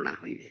চাঁদের করুণা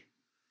হইবে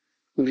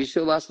বিষ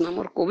বাসনা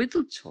মোর কবে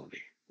তুচ্ছ হবে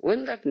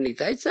When that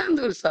Nitai Chand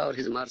will shower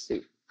his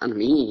mercy on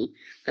me,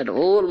 that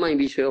all my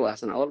Vishaya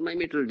Vasana, all my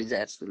material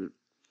desires will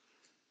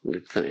be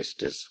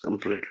finished, is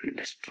completely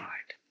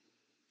destroyed.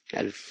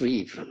 I'll be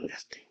free from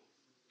this thing.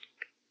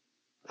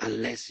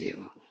 Unless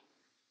you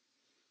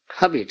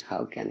have it,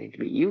 how can it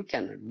be? You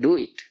cannot do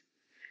it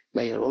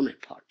by your own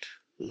effort.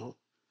 No.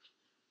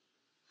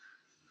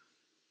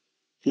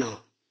 No.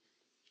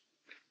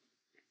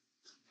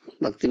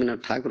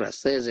 Bhaktivinoda Thakur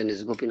says in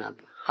his Gopinath,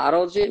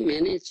 Haroje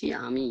menechi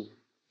ami.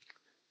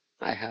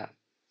 I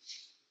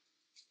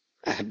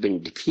have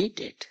been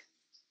defeated.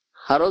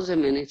 Haroje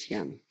menechi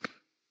ami.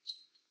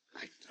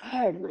 I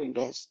tried my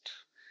best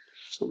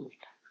so much.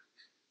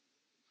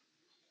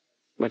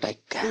 But I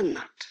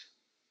cannot.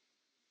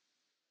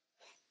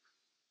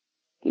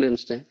 You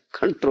understand?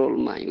 Control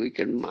my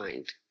wicked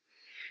mind.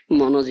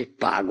 Manoji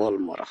pagol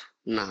mora.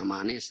 Na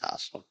mane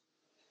saso.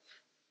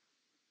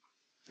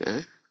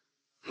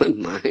 My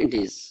mind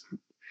is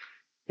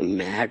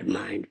Mad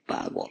mind,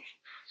 pagal.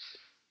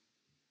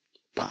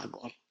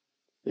 Pagal,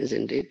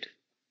 isn't it?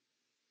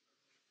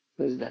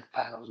 Who is that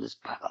pagal? This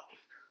pagal.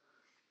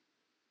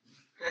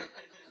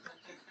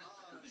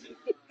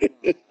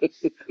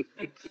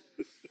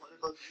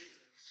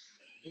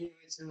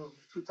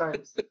 Two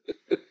times.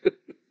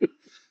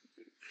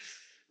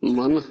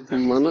 Mano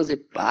is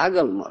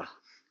pagal mara.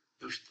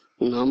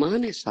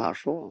 Namane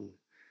sashon.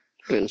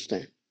 You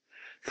understand?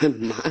 My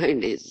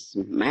mind is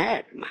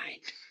mad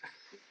mind.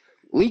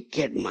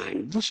 Wicked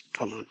mind,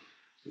 dustaman.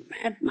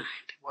 Mad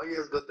mind. Why you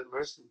have got the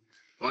mercy?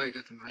 Why you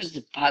got the It's mercy?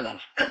 a pagal.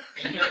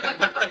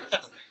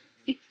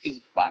 It's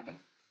pagal.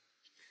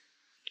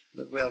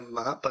 But we are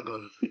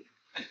Mahapagol.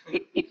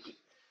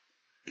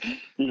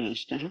 You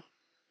understand?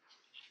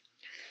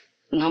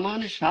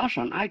 Namane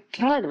sashon. I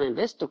tried my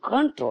best to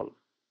control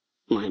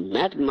my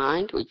mad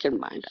mind, wicked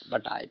mind,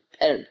 but I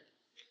failed.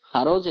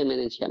 Haroje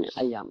menechyami,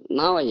 I am.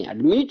 Now I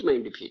admit my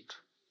defeat.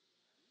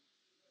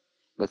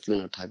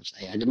 Bhaktivinoda Thakur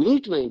says, I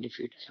admit my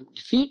defeat. I am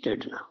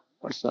defeated now.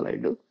 What shall I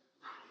do?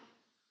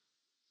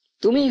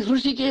 Tumi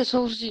Hrusikesh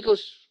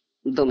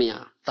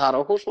Damya.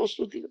 Taraho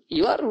Sanskruti.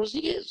 You are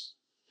Hrusikesh,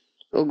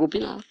 O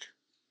Gopinath.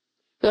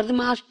 You are the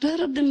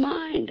master of the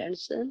mind and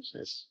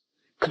senses.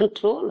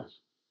 Controller.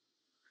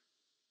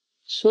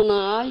 So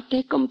now I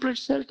take complete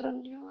shelter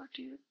on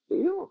you.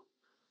 You.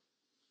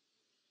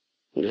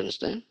 You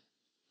understand?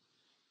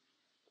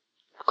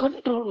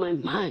 Control my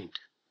mind.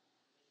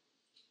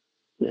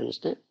 You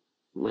understand?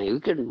 My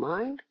wicked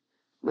mind,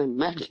 my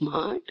mad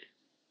mind.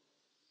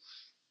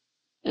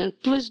 And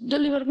please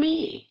deliver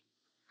me.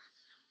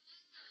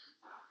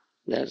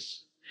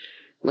 That's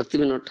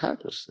Bhaktivinoda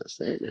Thakur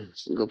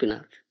says,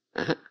 Gopinath.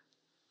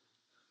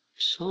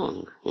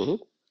 Song.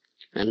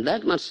 And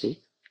that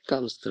mercy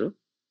comes through.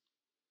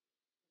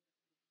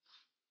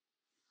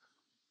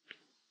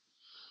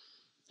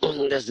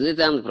 That's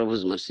Nityananda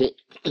Prabhu's mercy.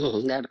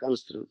 That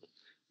comes through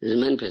his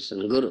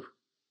manifestation, Guru.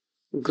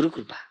 Guru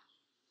Kripa.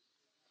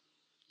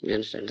 You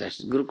understand?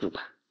 That's Guru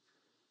Kripa.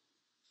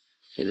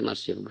 It's the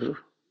mercy of Guru.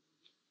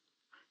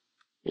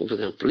 If you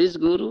can please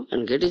Guru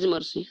and get his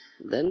mercy,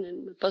 then it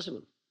will be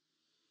possible.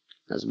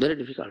 That's very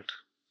difficult.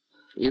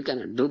 You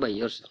cannot do by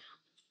yourself.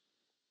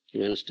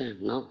 You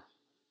understand? No.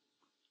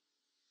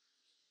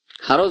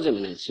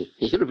 Harojamination.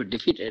 You will be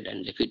defeated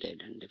and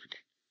defeated and defeated.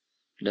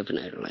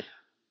 Definitely.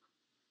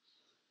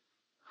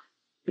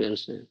 You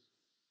understand?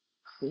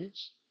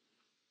 Yes.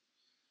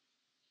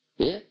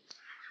 Yeah.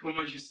 How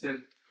much you said,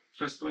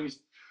 first when you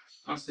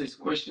answer this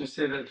question, you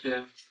said that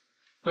the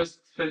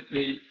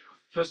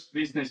first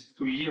business is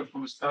to hear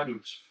from the sadhu.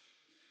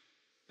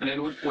 And then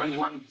when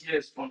one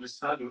hears from the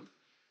sadhu,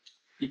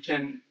 he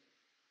can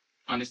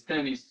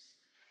understand his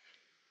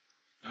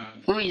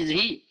Who is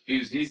he?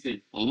 his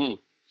history. Mhm.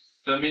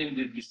 So I mean,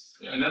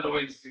 in other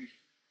words,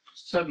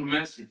 sadhu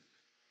mercy.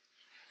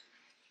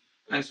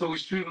 And so we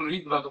should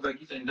read Bhagavad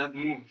Gita in that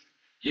mood,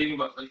 hearing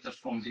Bhagavad Gita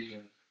from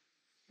the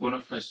one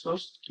of my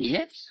source.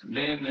 Yes.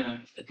 Then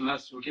at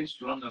last we can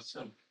surround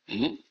ourselves.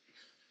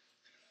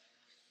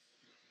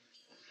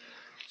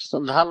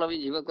 Shraddha lavi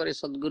jiva kare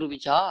Sadguru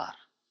vichar.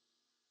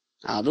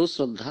 Adu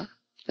Shraddha.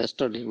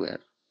 Yesterday we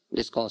were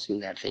discussing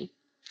that thing.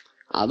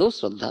 Adu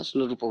Shraddha,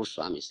 Srila Rupa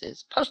Swami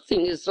says, first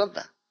thing is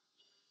Shraddha.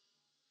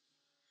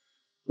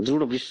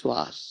 Druda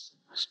Vishwas,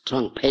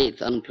 strong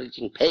faith,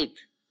 unflinching faith.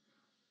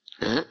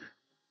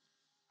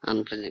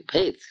 Unflinching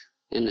faith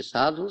in the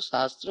Sadhu,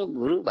 Shastra,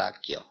 Guru,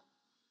 Vakya.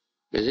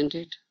 Isn't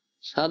it?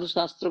 Sadhu,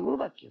 Shastra, Guru,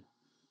 Vakya.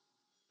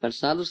 But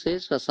Sadhu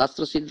says, or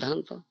Shastra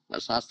Siddhanta, or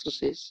Shastra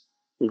says,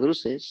 Guru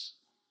says,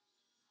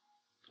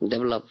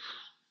 develop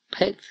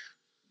faith.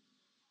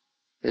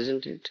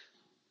 Isn't it?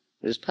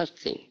 This first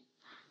thing.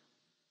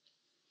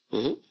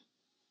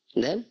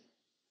 Then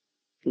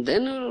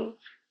you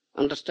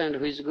understand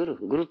who is Guru,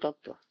 Guru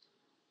Tattva.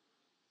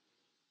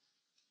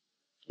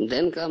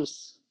 Then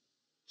comes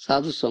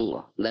Sadhu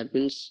Sangha, that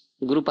means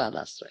Guru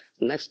Padasraya.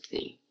 Next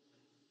thing.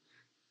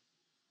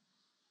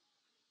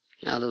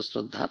 Adu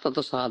Shraddha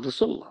Tata Sadhu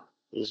Sangha,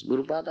 means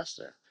Guru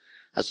Padasraya.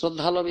 A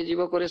Shraddha lavi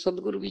jiva kore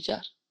Sadguru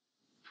vichar.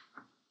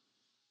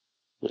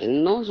 He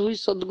knows who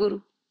is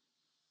Sadguru.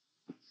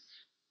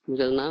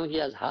 Because now he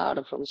has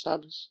heard from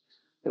sadhus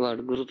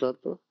about Guru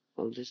Tattva,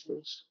 all these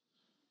things.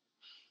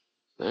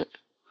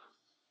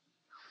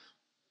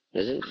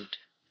 Isn't it?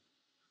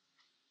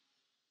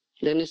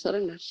 Then he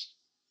surrenders.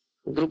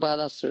 Guru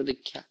Padasraya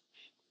Diksha.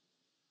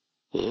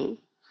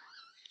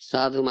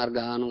 Sadhu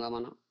Marga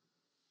Anugamana.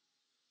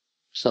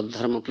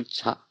 Sadharma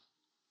Puchha.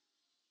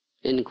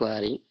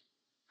 Inquiry.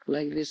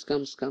 Like this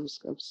comes.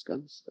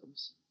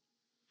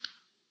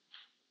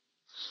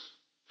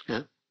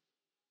 Huh?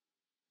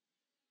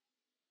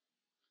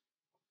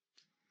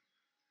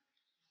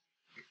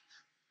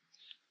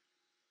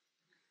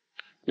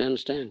 You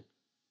understand?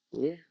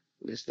 Yeah.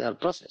 This is our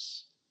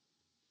process.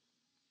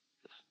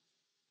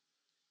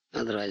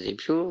 Otherwise,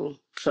 if you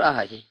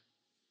try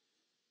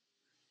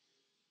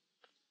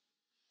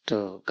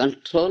to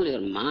control your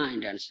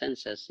mind and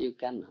senses, you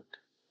cannot.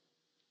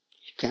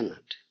 You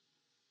cannot.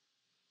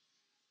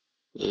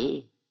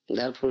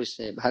 Therefore, we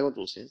say,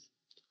 Bhagavatam says,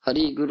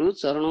 Hari Guru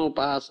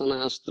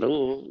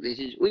Charanopasanaastram. This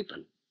is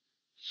weapon.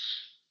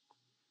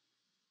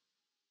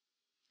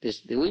 This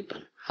is the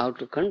weapon. How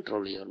to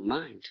control your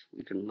mind,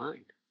 weakened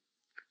mind.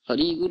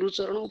 Hari Guru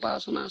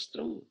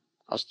Charanopasanaastram.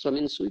 Astra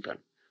means weapon.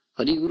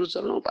 Hari Guru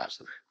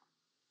Charanopasana.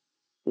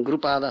 Guru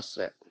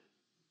Padasraya.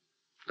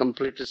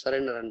 Completely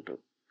surrender unto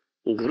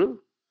Guru.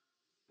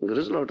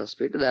 Guru's lotus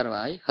feet.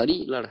 Thereby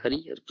Hari, Lord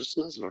Hari, or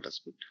Krishna's lotus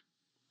feet.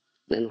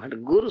 Then what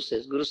Guru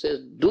says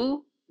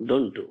do,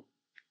 don't do.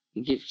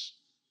 He gives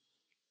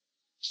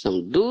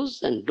some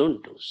do's and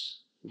don't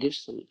do's. Gives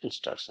some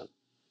instruction.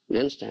 You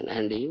understand?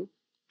 And you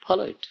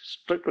follow it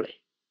strictly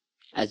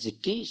as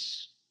it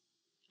is.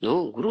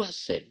 No, Guru has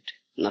said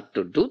not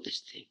to do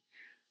this thing.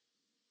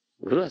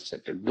 Guru has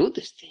said to do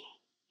this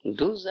thing.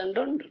 Do's and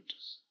don't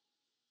do's.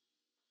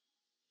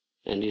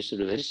 And you should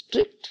be very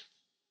strict.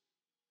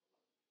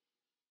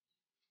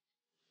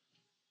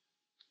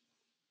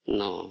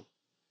 No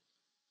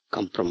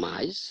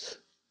compromise,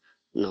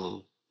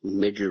 no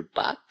middle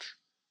path,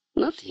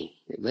 nothing.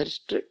 Very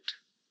strict.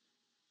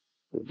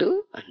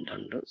 Do and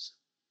don't do.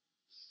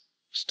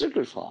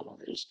 Strictly follow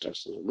the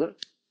instruction of Guru.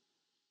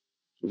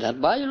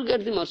 Thereby you will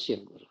get the mercy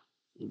of Guru.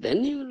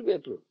 Then you will be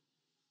able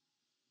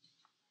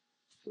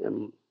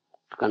to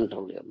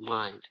control your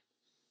mind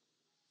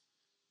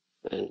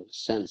and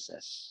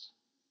senses.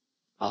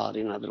 Or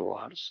in other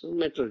words,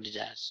 mental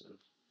desires will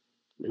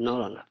be no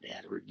longer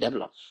there, will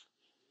develop.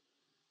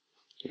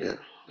 Yeah,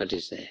 what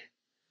is a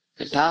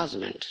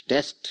attachment,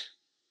 test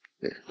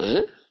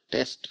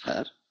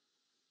for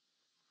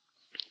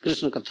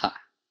Krishna Katha.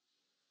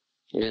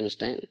 You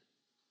understand?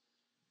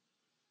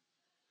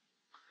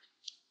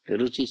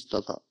 Ruchis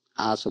tata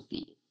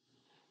asakti.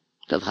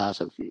 Tatha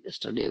asakti.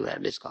 Yesterday we were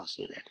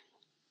discussing that.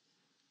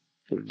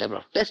 You will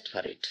develop test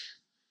for it.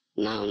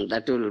 Now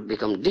that will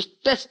become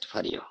distaste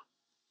for you.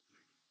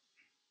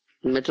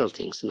 Metal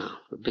things now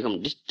will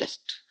become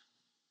distaste.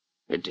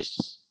 It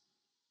is.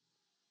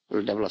 You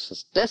will develop a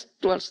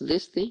test towards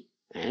this thing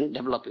and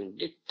developing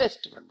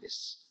distaste for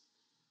this.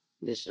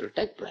 This will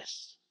take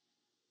place.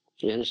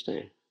 You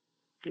understand?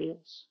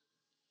 Yes.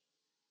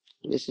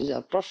 This is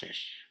our process.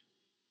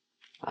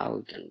 How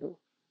we can do.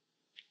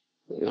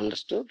 You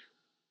understood?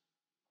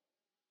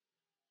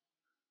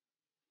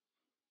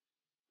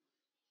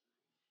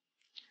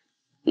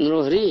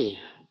 No hurry.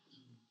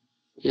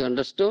 You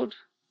understood?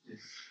 Yes.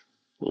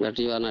 But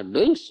you are not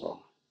doing so.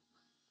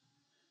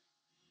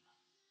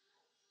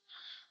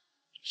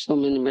 So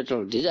many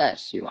material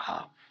desires you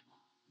have.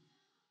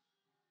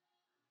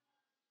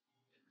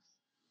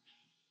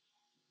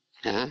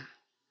 Huh?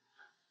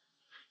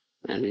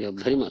 And you are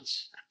very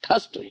much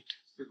attached to it.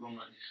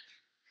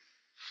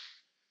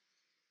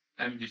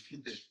 I'm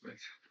defeated, but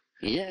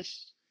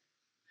Yes.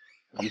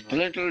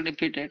 Completely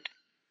defeated.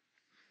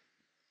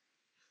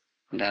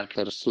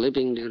 Therefore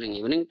sleeping during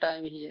evening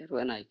time here,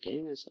 when I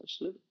came, I saw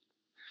sleeping.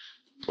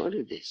 What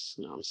is this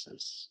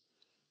nonsense?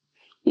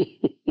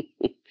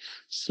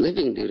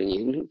 Sleeping during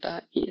evening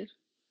time here.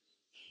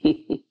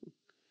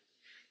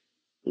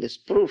 This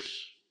proves.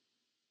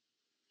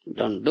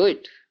 Don't do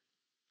it.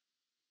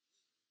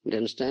 You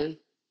understand?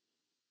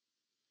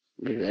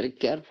 Be very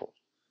careful.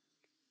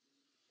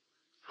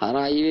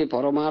 Haraive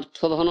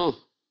paramartha dhana.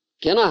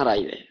 Kena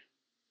haraive?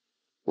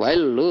 While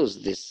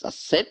lose this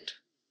asset,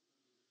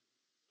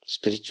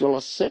 spiritual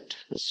asset,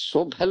 is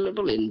so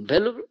valuable,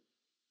 invaluable.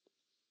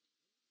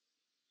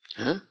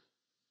 Huh?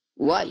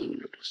 Why you will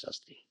do such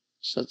thing?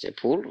 Such a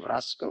fool,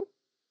 rascal.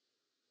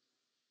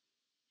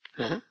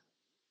 Huh?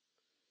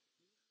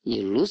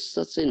 You lose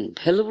such an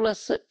invaluable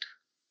asset,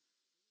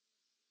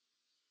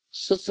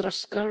 such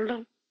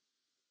rascaldom.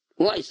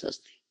 Why such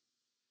thing?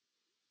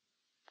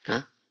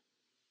 Huh?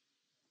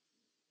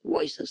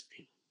 Why such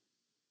thing?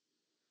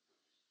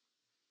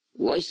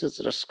 Why such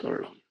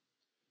rascaldom?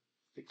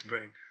 Big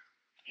brain.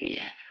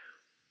 Yeah.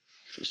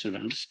 You should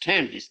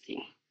understand this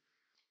thing.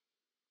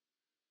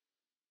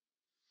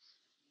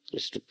 You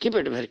have to keep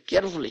it very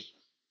carefully.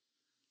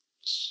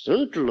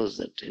 Don't lose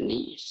that in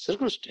any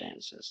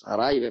circumstances.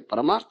 Haraive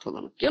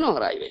paramarthadana. Keno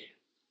haraive?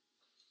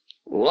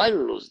 Why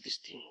lose this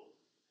thing?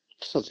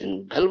 Such an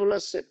invaluable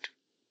asset.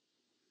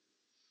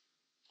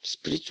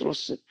 Spiritual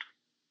asset.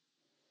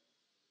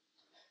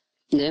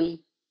 Then,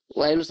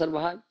 why will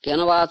survive?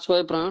 Kena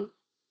vachoy pran?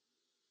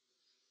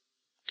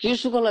 Ki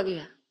sukha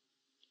lagya?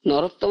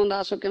 Narottama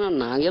daso kena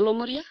nagelo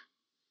marya?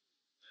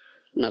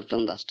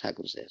 Narottam Das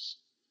Thakur says.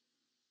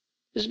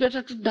 It's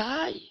better to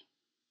die.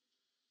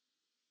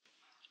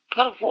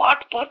 For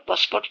what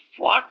purpose? For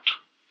what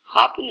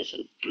happiness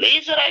and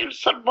pleasure I will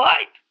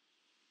survive?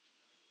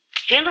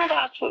 Kena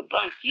vachoy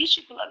pran? Ki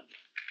sukha lagya?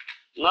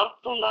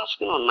 Narottam Das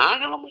kena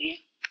nagelo marya?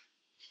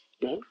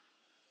 Then,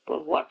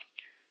 for what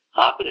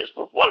happiness?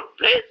 For what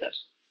pleasure?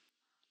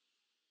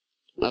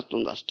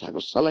 Narottam Das Thakur,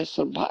 shall I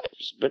survive?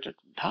 It's better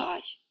to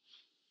die.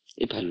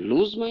 If I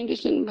lose my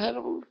this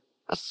invaluable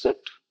asset,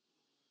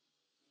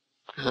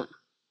 huh?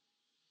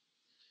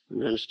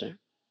 You understand?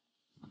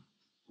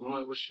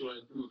 well, what should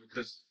I do?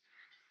 Because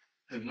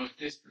I have not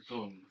tested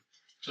all.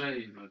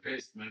 Try my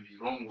best, maybe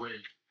wrong way.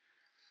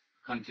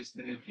 Can't test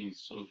anything,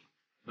 so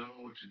Don't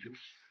know what to do.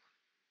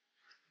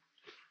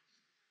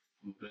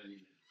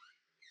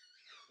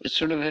 It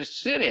should be very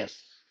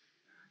serious.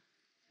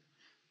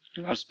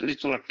 Your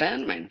spiritual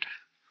attainment.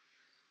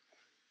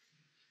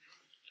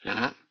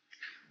 Huh?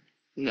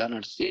 You are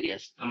not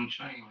serious. I'm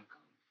trying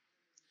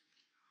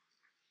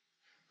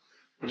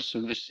my It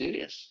should be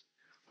serious.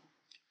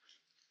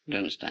 You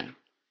understand?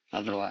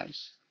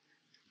 Otherwise,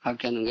 how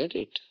can you get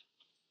it?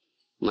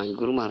 My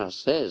Guru Maharaj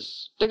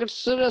says, take it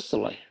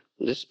seriously.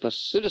 This is for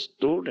serious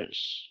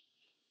students.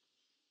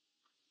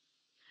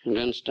 You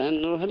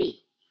understand, no hurry?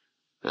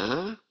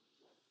 Huh?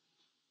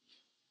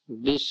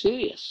 Be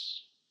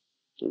serious.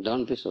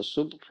 Don't be so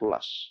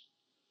superfluous.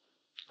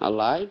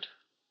 Alright?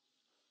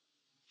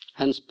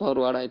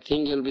 Henceforward, I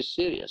think you'll be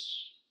serious.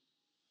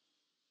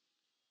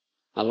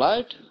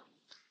 Alright?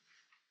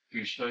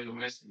 You sure you're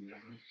messing with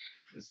me?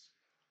 'Cause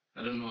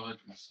I don't know how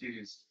to be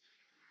serious.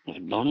 I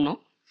don't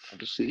know. Are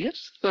you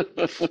serious?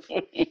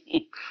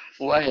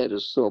 Why are you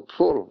so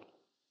full?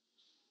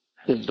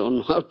 You don't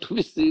know how to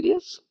be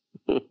serious?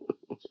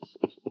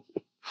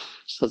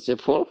 Such a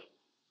fool?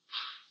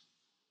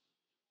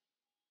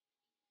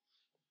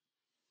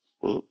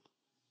 Hmm?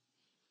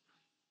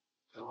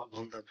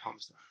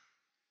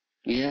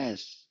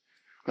 Yes.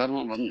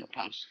 Karma bandha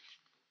pans.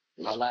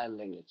 Malay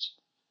language.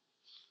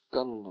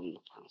 Karma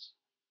bandha pans.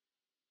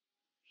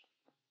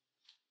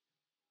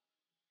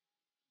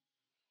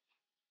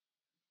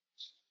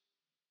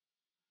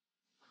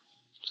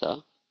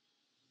 So,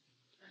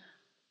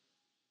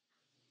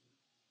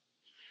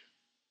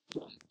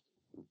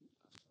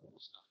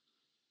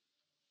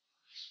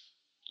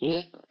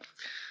 yeah.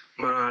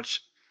 Maharaj,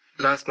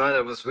 last night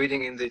I was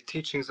reading in the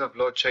teachings of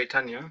Lord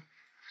Chaitanya.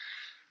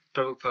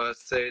 Prabhupada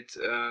said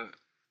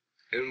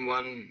in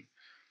one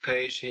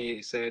page,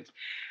 he said,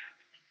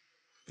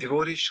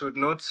 devotees should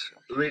not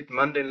read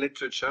mundane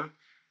literature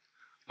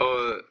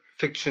or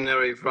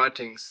fictionary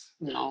writings,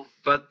 No.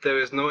 but there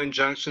is no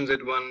injunction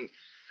that one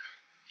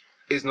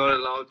is not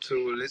allowed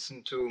to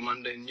listen to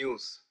mundane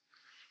news,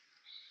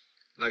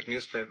 like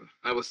newspaper.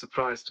 I was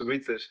surprised to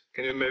read that.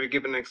 Can you maybe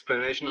give an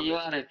explanation of You it?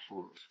 are a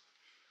fool.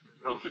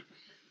 No.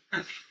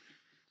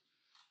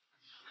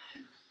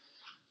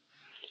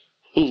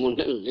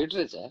 Mundane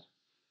literature.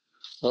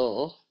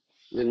 So,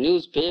 the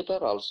newspaper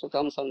also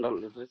comes under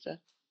literature.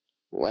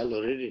 While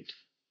you read it.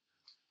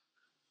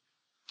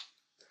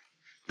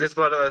 That's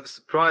what I was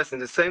surprised. In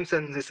the same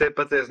sentence he said,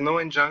 but there's no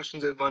injunction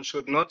that one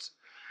should not,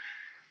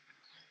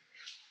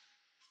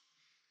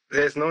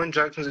 there's no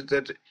injunction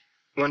that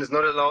one is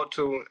not allowed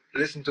to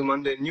listen to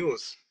mundane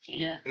news.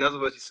 Yeah. In other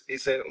words, he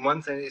said,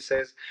 one thing he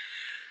says,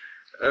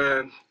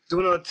 uh,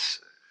 do not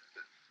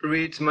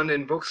read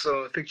mundane books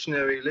or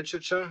fictionary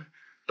literature,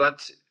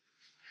 but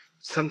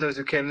sometimes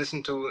you can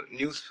listen to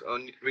news or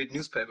read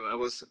newspaper.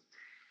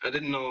 I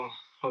didn't know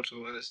how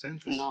to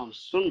understand this. No,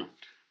 should not.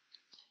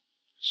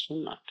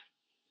 Should not.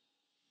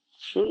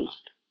 Should not.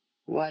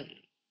 Why?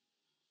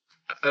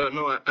 I don't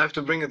know. I have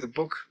to bring the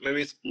book.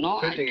 Maybe it's No,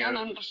 I printing can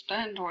error.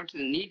 understand what is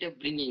the need of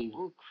bringing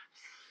book.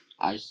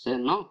 I say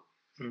no.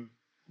 Hmm.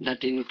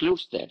 That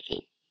includes that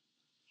thing.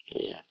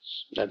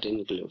 Yes, that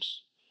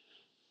includes.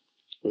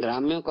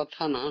 ग्राम्य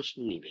कथा ना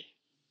सुनिबे,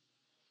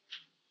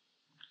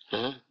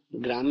 हाँ,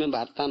 ग्राम्य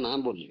वार्ता ना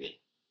बोलिबे,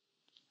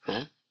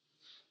 हाँ,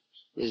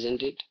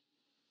 isn't it?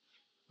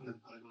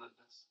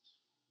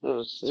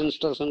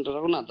 Instruction to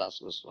Raghunath Das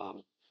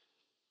Goswami.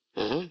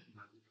 Huh?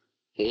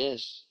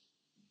 Yes.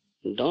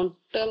 Don't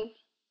tell,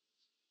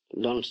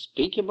 don't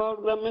speak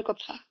about Gramya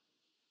Katha.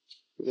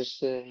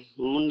 This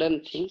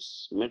mundane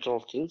things,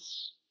 material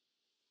things,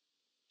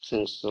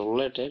 things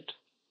related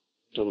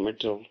to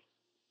material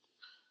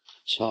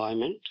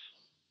enjoyment,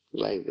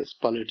 like this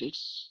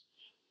politics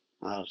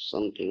or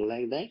something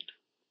like that.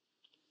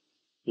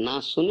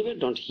 Na sunve,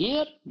 don't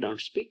hear, don't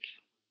speak.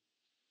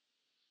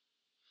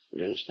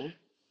 You understand?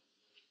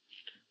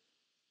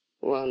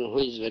 One who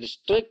is very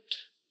strict,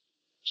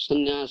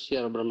 sannyasi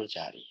or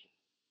brahmachari.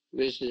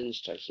 This is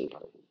instruction for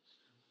him.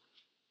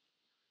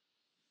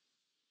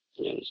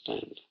 You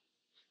understand?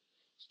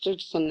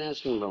 Strict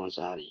sannyasi and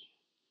brahmachari.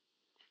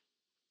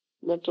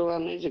 But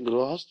one is a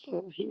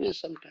grihastha, he may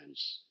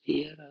sometimes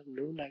hear or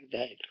do like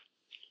that.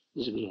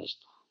 He's a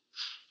grihastha.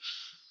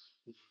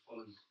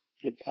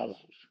 He follows.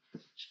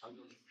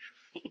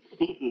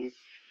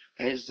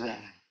 He's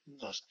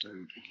just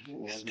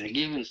has been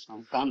given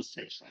some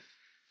concession.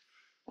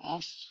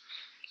 Yes,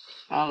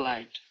 all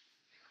right.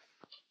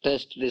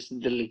 Test this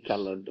Delhi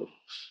color do.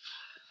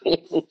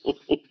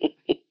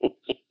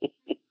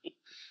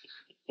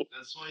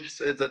 That's why he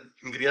said that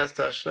in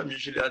Grihastha ashram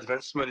usually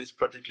advancement is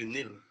practically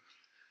nil.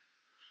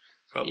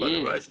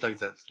 Prabhupada Yeah. writes like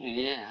that.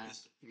 Yeah. In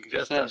So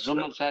Grihastha ashram.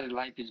 brahmachari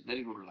life is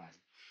very good life.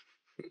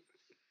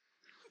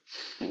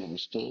 You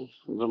understand?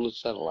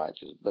 Brahmachari life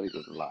is very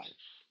good life.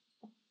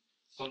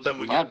 Sometimes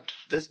we But get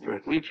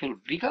desperate. if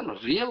you become a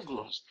real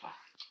grihastha,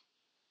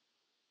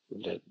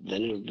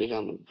 then you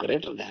become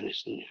greater than a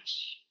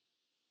sannyasi.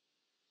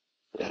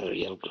 You are a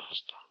real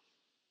grihastha.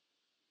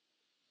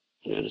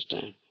 You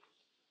understand?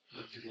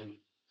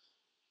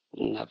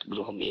 Not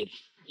Gruhamid.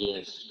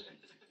 Yes.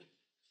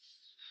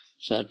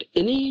 So at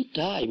any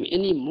time,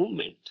 any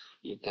moment,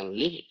 you can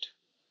leave it.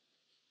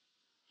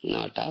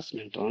 No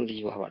attachment, only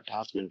you have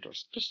attachment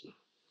towards Krishna.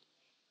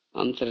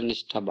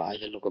 Antaranistha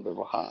bahya loka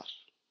vyavahar.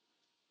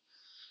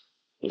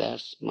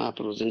 That's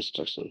Mahaprabhu's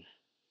instruction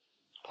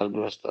for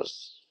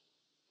Grihasthas.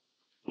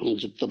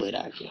 Yukta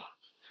vairagya.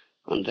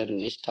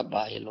 Antaranistha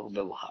bahya loka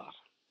vyavahar.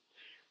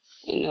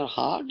 In your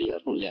heart, you are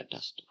only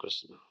attached to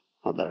Krishna,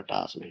 other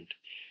attachment.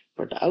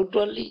 But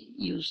outwardly,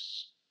 you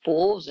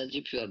pose as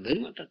if you are very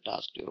much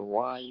attached to your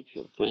wife,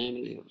 your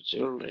family, your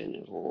children,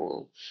 your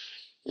home.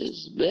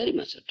 Is very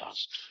much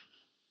attached.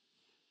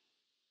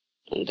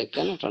 And they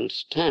cannot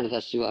understand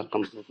that you are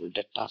completely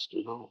detached.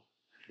 No,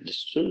 this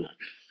should not.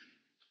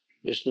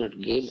 You should not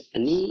give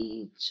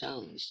any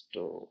chance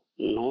to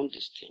know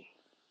this thing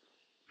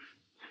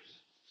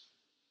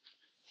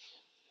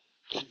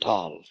at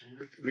all.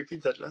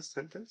 Repeat that last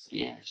sentence.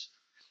 Yes.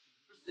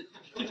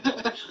 You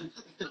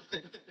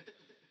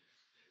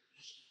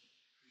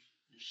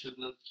should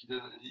not give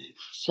any.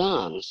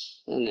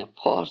 Chance and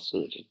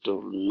opportunity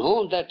to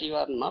know that you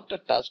are not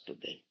attached to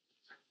them.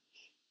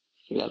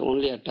 You are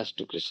only attached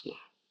to Krishna.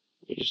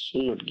 You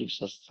should not give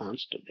such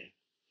chance to them.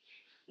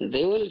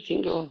 They will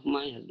think, oh,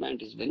 my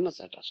husband is very much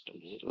attached to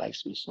me. He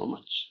likes me so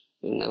much.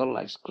 He never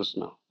likes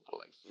Krishna. I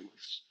like so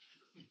much.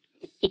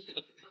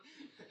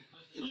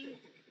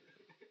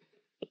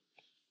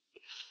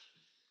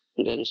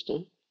 You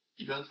understand?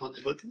 Even for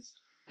devotees?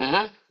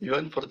 Uh-huh.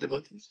 Even for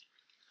devotees?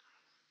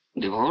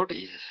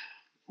 Devotee.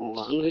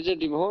 One who is a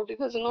devotee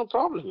has no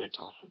problem at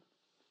all.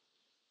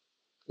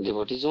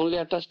 Devotee is only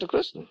attached to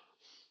Krishna.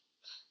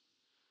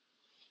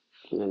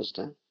 You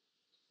understand?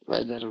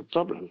 Why there is a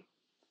problem?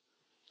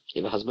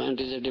 If husband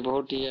is a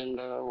devotee and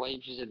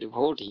wife is a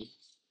devotee,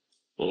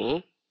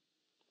 then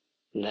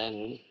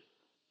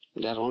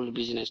their only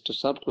business to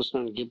serve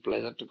Krishna and give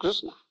pleasure to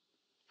Krishna,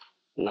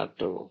 not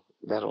to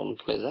their own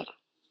pleasure.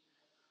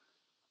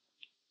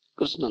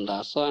 Krishna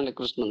Dasa and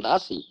Krishna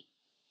Dasi.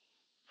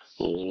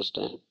 You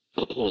understand?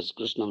 It's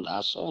Krishna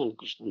Dasa and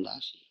Krishna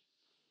Dasi.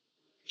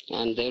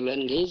 And they will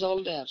engage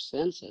all their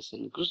senses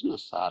in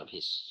Krishna's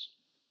service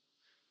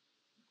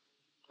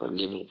for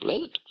giving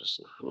pleasure to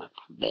Krishna, not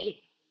for them.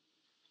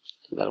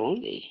 Their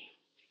only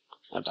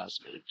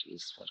attachment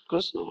is for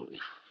Krishna only.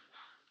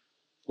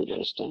 You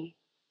understand?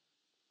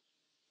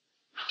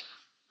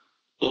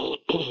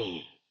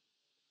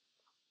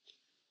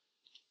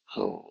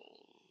 Oh,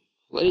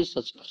 where is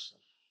such person?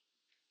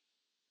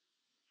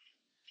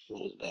 He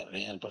is a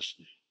rare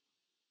person.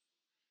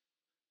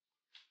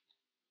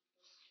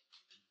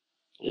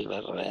 He is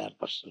a rare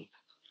person.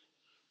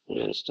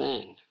 You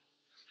understand?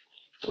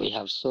 We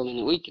have so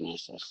many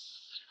weaknesses.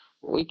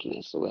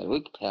 Weakness, we are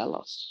weak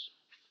fellows.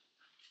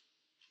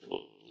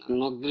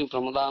 Nagri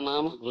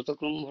Pramadhanam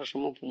Grutakrum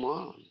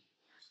Vashamupuman.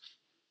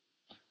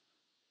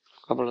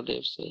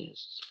 Kapaladev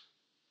says,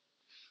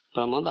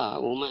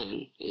 Pramada,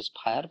 woman, is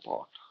fire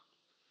pot,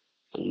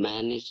 and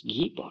man is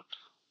ghee pot.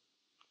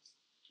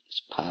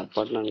 This fire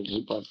pot and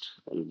ghee pot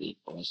will be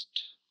placed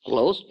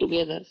close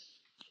together.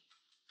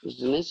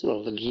 It's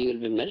natural, the ghee will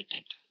be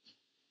melted.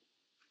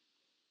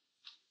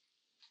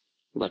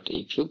 But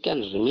if you can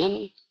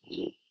remain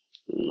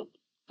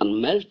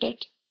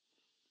unmelted,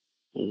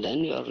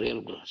 then you are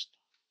real grihastha.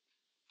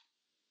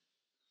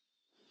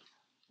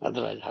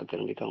 Otherwise, how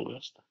can you become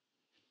grihastha?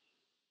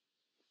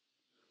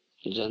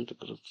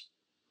 Jantakruta.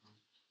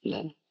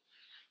 Then,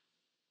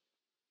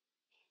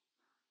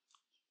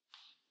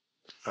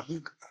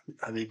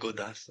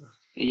 Amigodasa.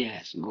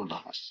 yes,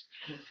 Godas.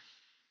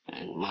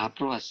 And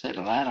Mahaprabhu has said,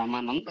 why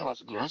Ramananda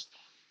was grihastha?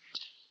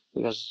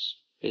 Because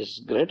he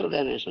is greater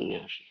than a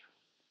sannyasi.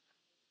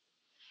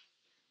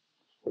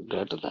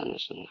 Greater than a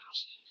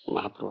sannyasi.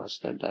 Mahaprabhu has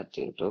said that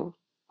thing to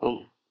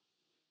whom?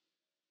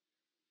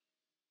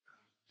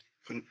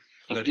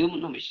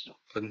 Pradyumna Mishra.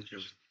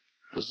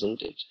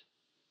 Isn't it?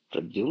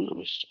 Pradyumna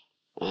Mishra.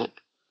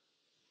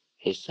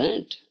 He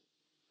sent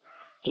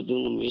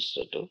Pradyumna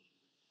Mishra to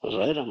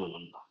Rai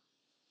Ramananda.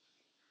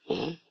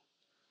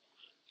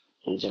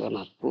 In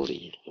Jagannath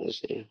Puri, you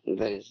see,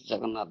 there is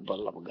Jagannath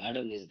Vallabha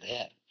garden is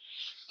there.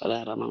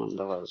 Rai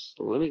Ramananda was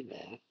living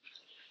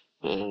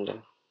there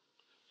and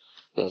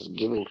was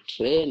giving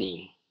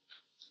training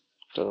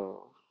to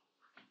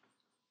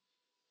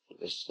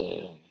this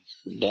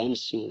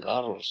dancing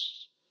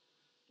girls.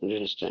 You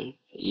understand?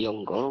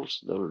 Young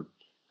girls, they will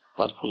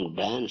perform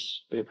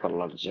dance before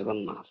Lord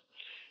Jagannath.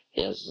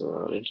 He has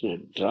written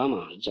a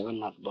drama,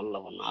 Jagannath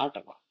Vallabha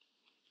Nataka.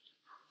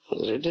 He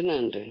has written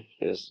and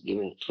he was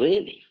giving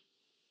training.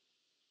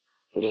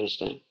 You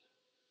understand?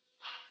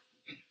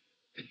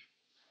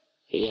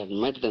 He had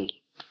made them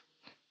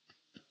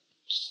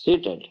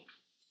seated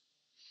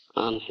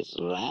on his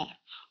lap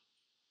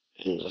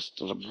and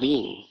just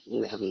rubbing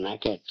their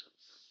naked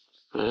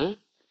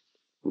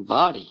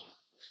body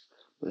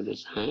with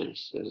his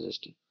hands.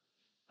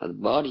 The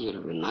body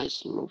will be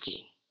nice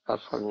looking,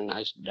 performing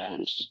nice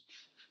dance.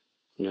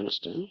 You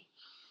understand?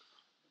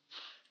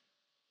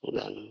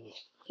 Then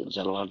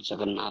Lord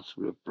Jagannath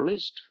will be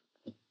pleased.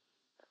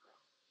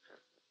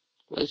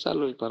 Why shall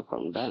we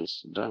perform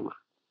dance, drama?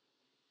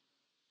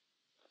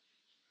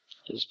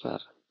 is for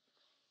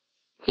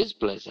his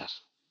pleasure,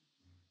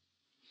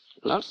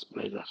 Lord's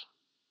pleasure.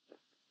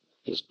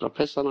 His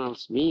professional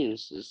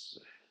means is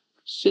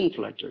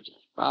sinful activity,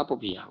 papa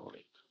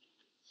bhiyavali.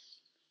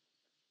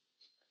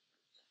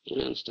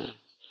 You understand?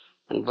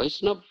 And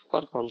Vaishnava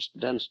performs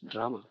dance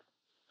drama.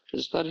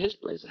 It's for his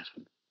pleasure.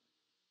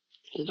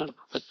 He's not a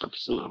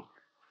professional.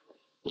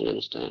 You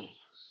understand?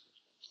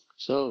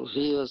 So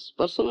he was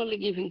personally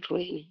giving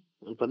training.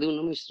 And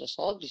Pradyumna Mishra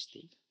saw this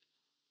thing.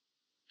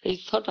 He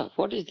thought of,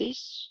 what is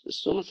this?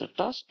 It's so much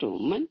attached to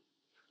women,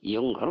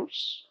 young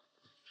girls.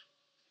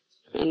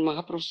 And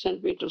Mahaprabhu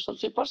sent me to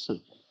such a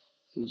person.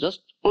 He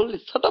just only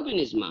thought of in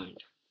his mind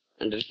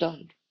and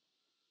returned.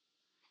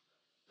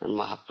 And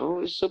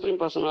Mahaprabhu is Supreme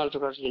Personality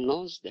because he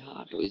knows the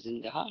heart, who is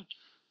in the heart.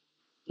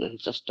 Then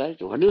just try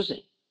to, what do you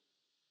say?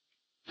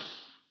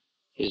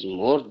 He is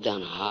more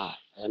than I.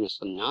 I am a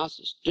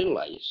sannyasi, still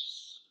I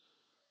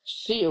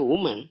see a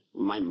woman,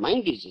 my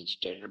mind is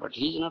agitated, but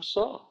he is not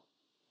so.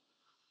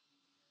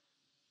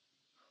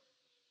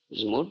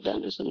 He is more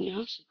than a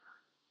sannyasi.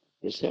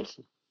 He said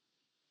so.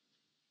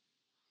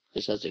 He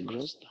is such a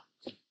grasta.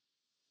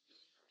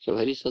 So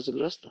where is such a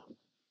grasta?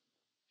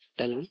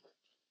 Tell me.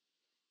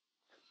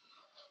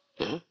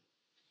 Huh?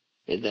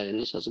 Is there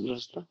any such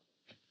grasta?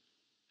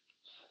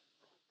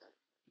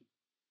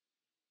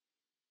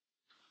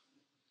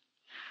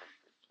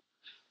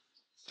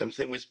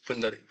 Something with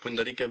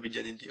Pundarika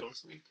Vijayanidhi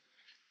also.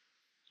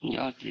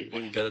 Yeah.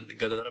 One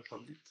Gadadhara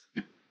Pandit.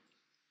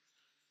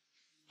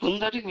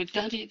 Pundarik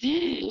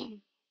Vidyaditi.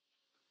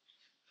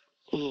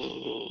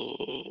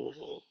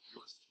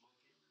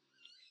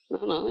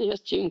 No, he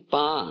was chewing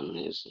pan,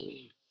 you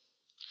see.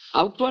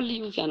 Outwardly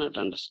you cannot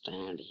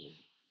understand him.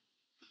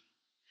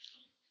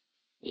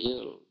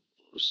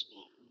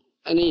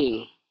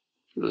 Any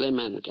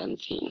layman can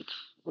think,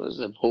 was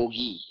a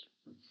bhogi.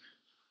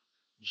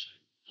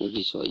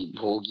 Viswai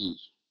bhogi.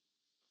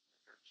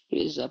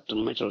 He is after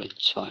material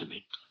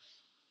enjoyment.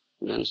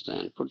 You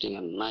understand? Putting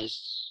on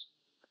nice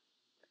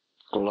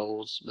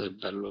clothes, very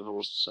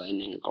valuable,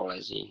 shining,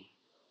 glazing.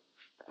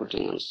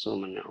 Putting on so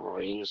many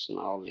rings and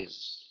all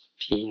these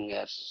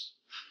fingers.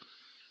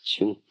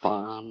 Chewing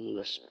pan,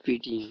 the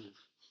spitting,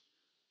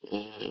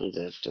 and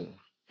that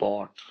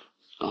pot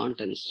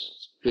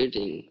contents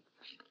spitting.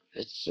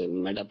 It's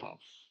made up of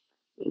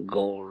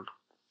gold,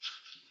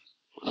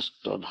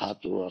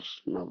 Ashtadhatu or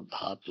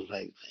Navdhatu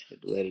like that,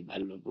 very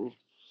valuable.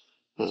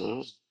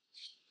 Uh,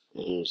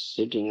 and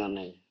sitting on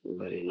a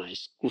very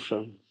nice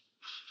cushion.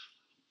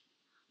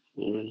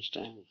 You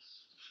understand?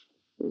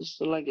 It's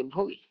like a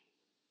bhogi,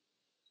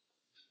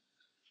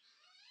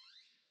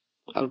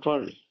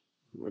 outwardly.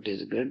 But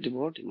he's a great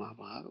devotee,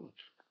 Mahabharata.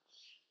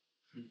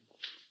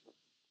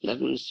 That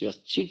means you are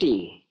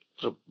cheating,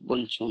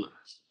 Prabhanchana.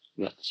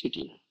 You are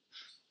cheating.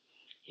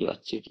 You are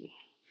cheating.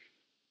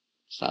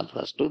 Sadhu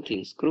has two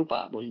things,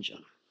 Krupa,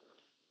 Bhanchana.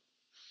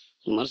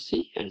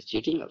 Mercy and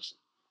cheating also.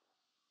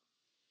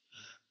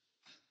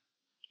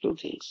 Two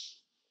things.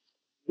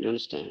 You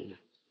understand?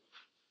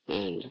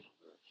 And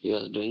he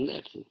was doing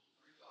that.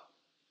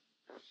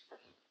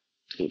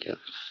 Thank you.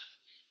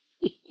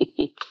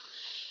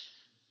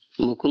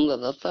 Mukunda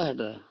Datta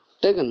had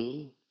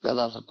taken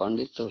Gadadhar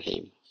Pandit to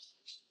him.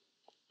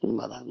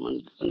 Gadadhar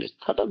Pandit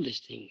thought of this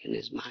thing in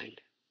his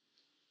mind.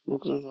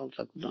 Mukunda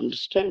Datta could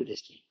understand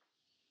this thing.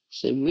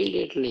 So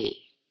immediately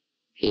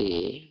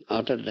he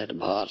uttered that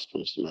verse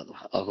from Srimad.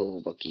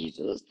 Aho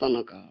Bakita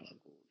Stanakala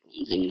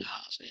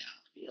Jinghasaya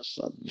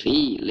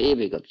Yasadvi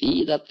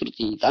Levigati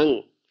Datruti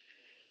Tang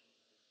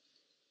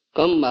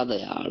Kam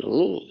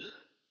Badayalu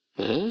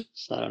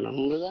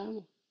Saranam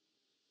Gadam.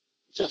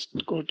 Just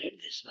quoted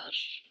this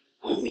verse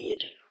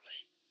immediately.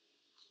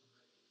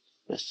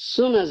 As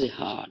soon as he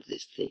heard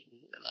this thing,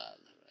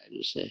 I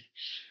would say,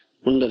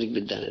 Pundarik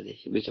Vidyanidhi,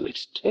 he became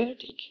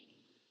ecstatic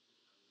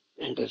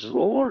and he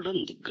rolled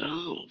on the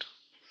ground,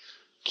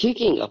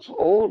 kicking up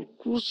all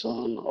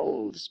cushion,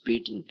 all the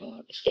spitting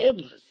part,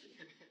 everything.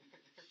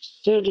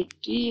 Shedding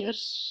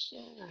tears, so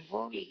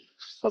holy,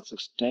 such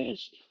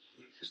ecstasy.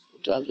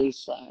 It was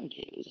inside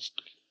him, just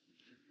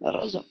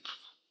rose up.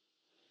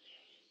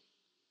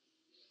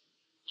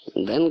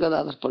 And then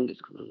Gadadhar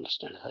Pandit could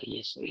understand, oh,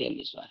 yes,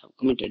 really, so I have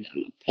committed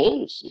an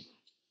offense.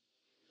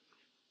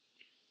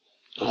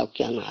 How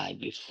can I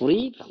be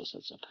free from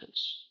such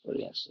offense,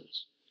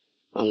 reactions,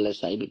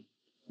 unless I be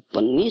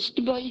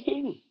punished by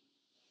him?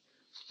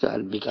 So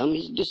I'll become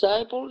his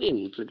disciple, he'll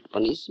inflict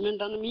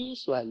punishment on me,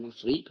 so I'll be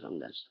free from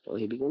that. So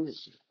he became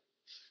his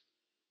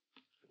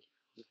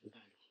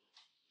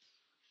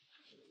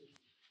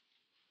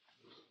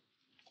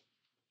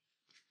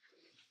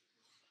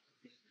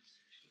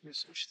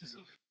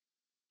disciple.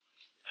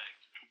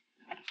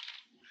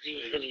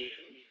 Really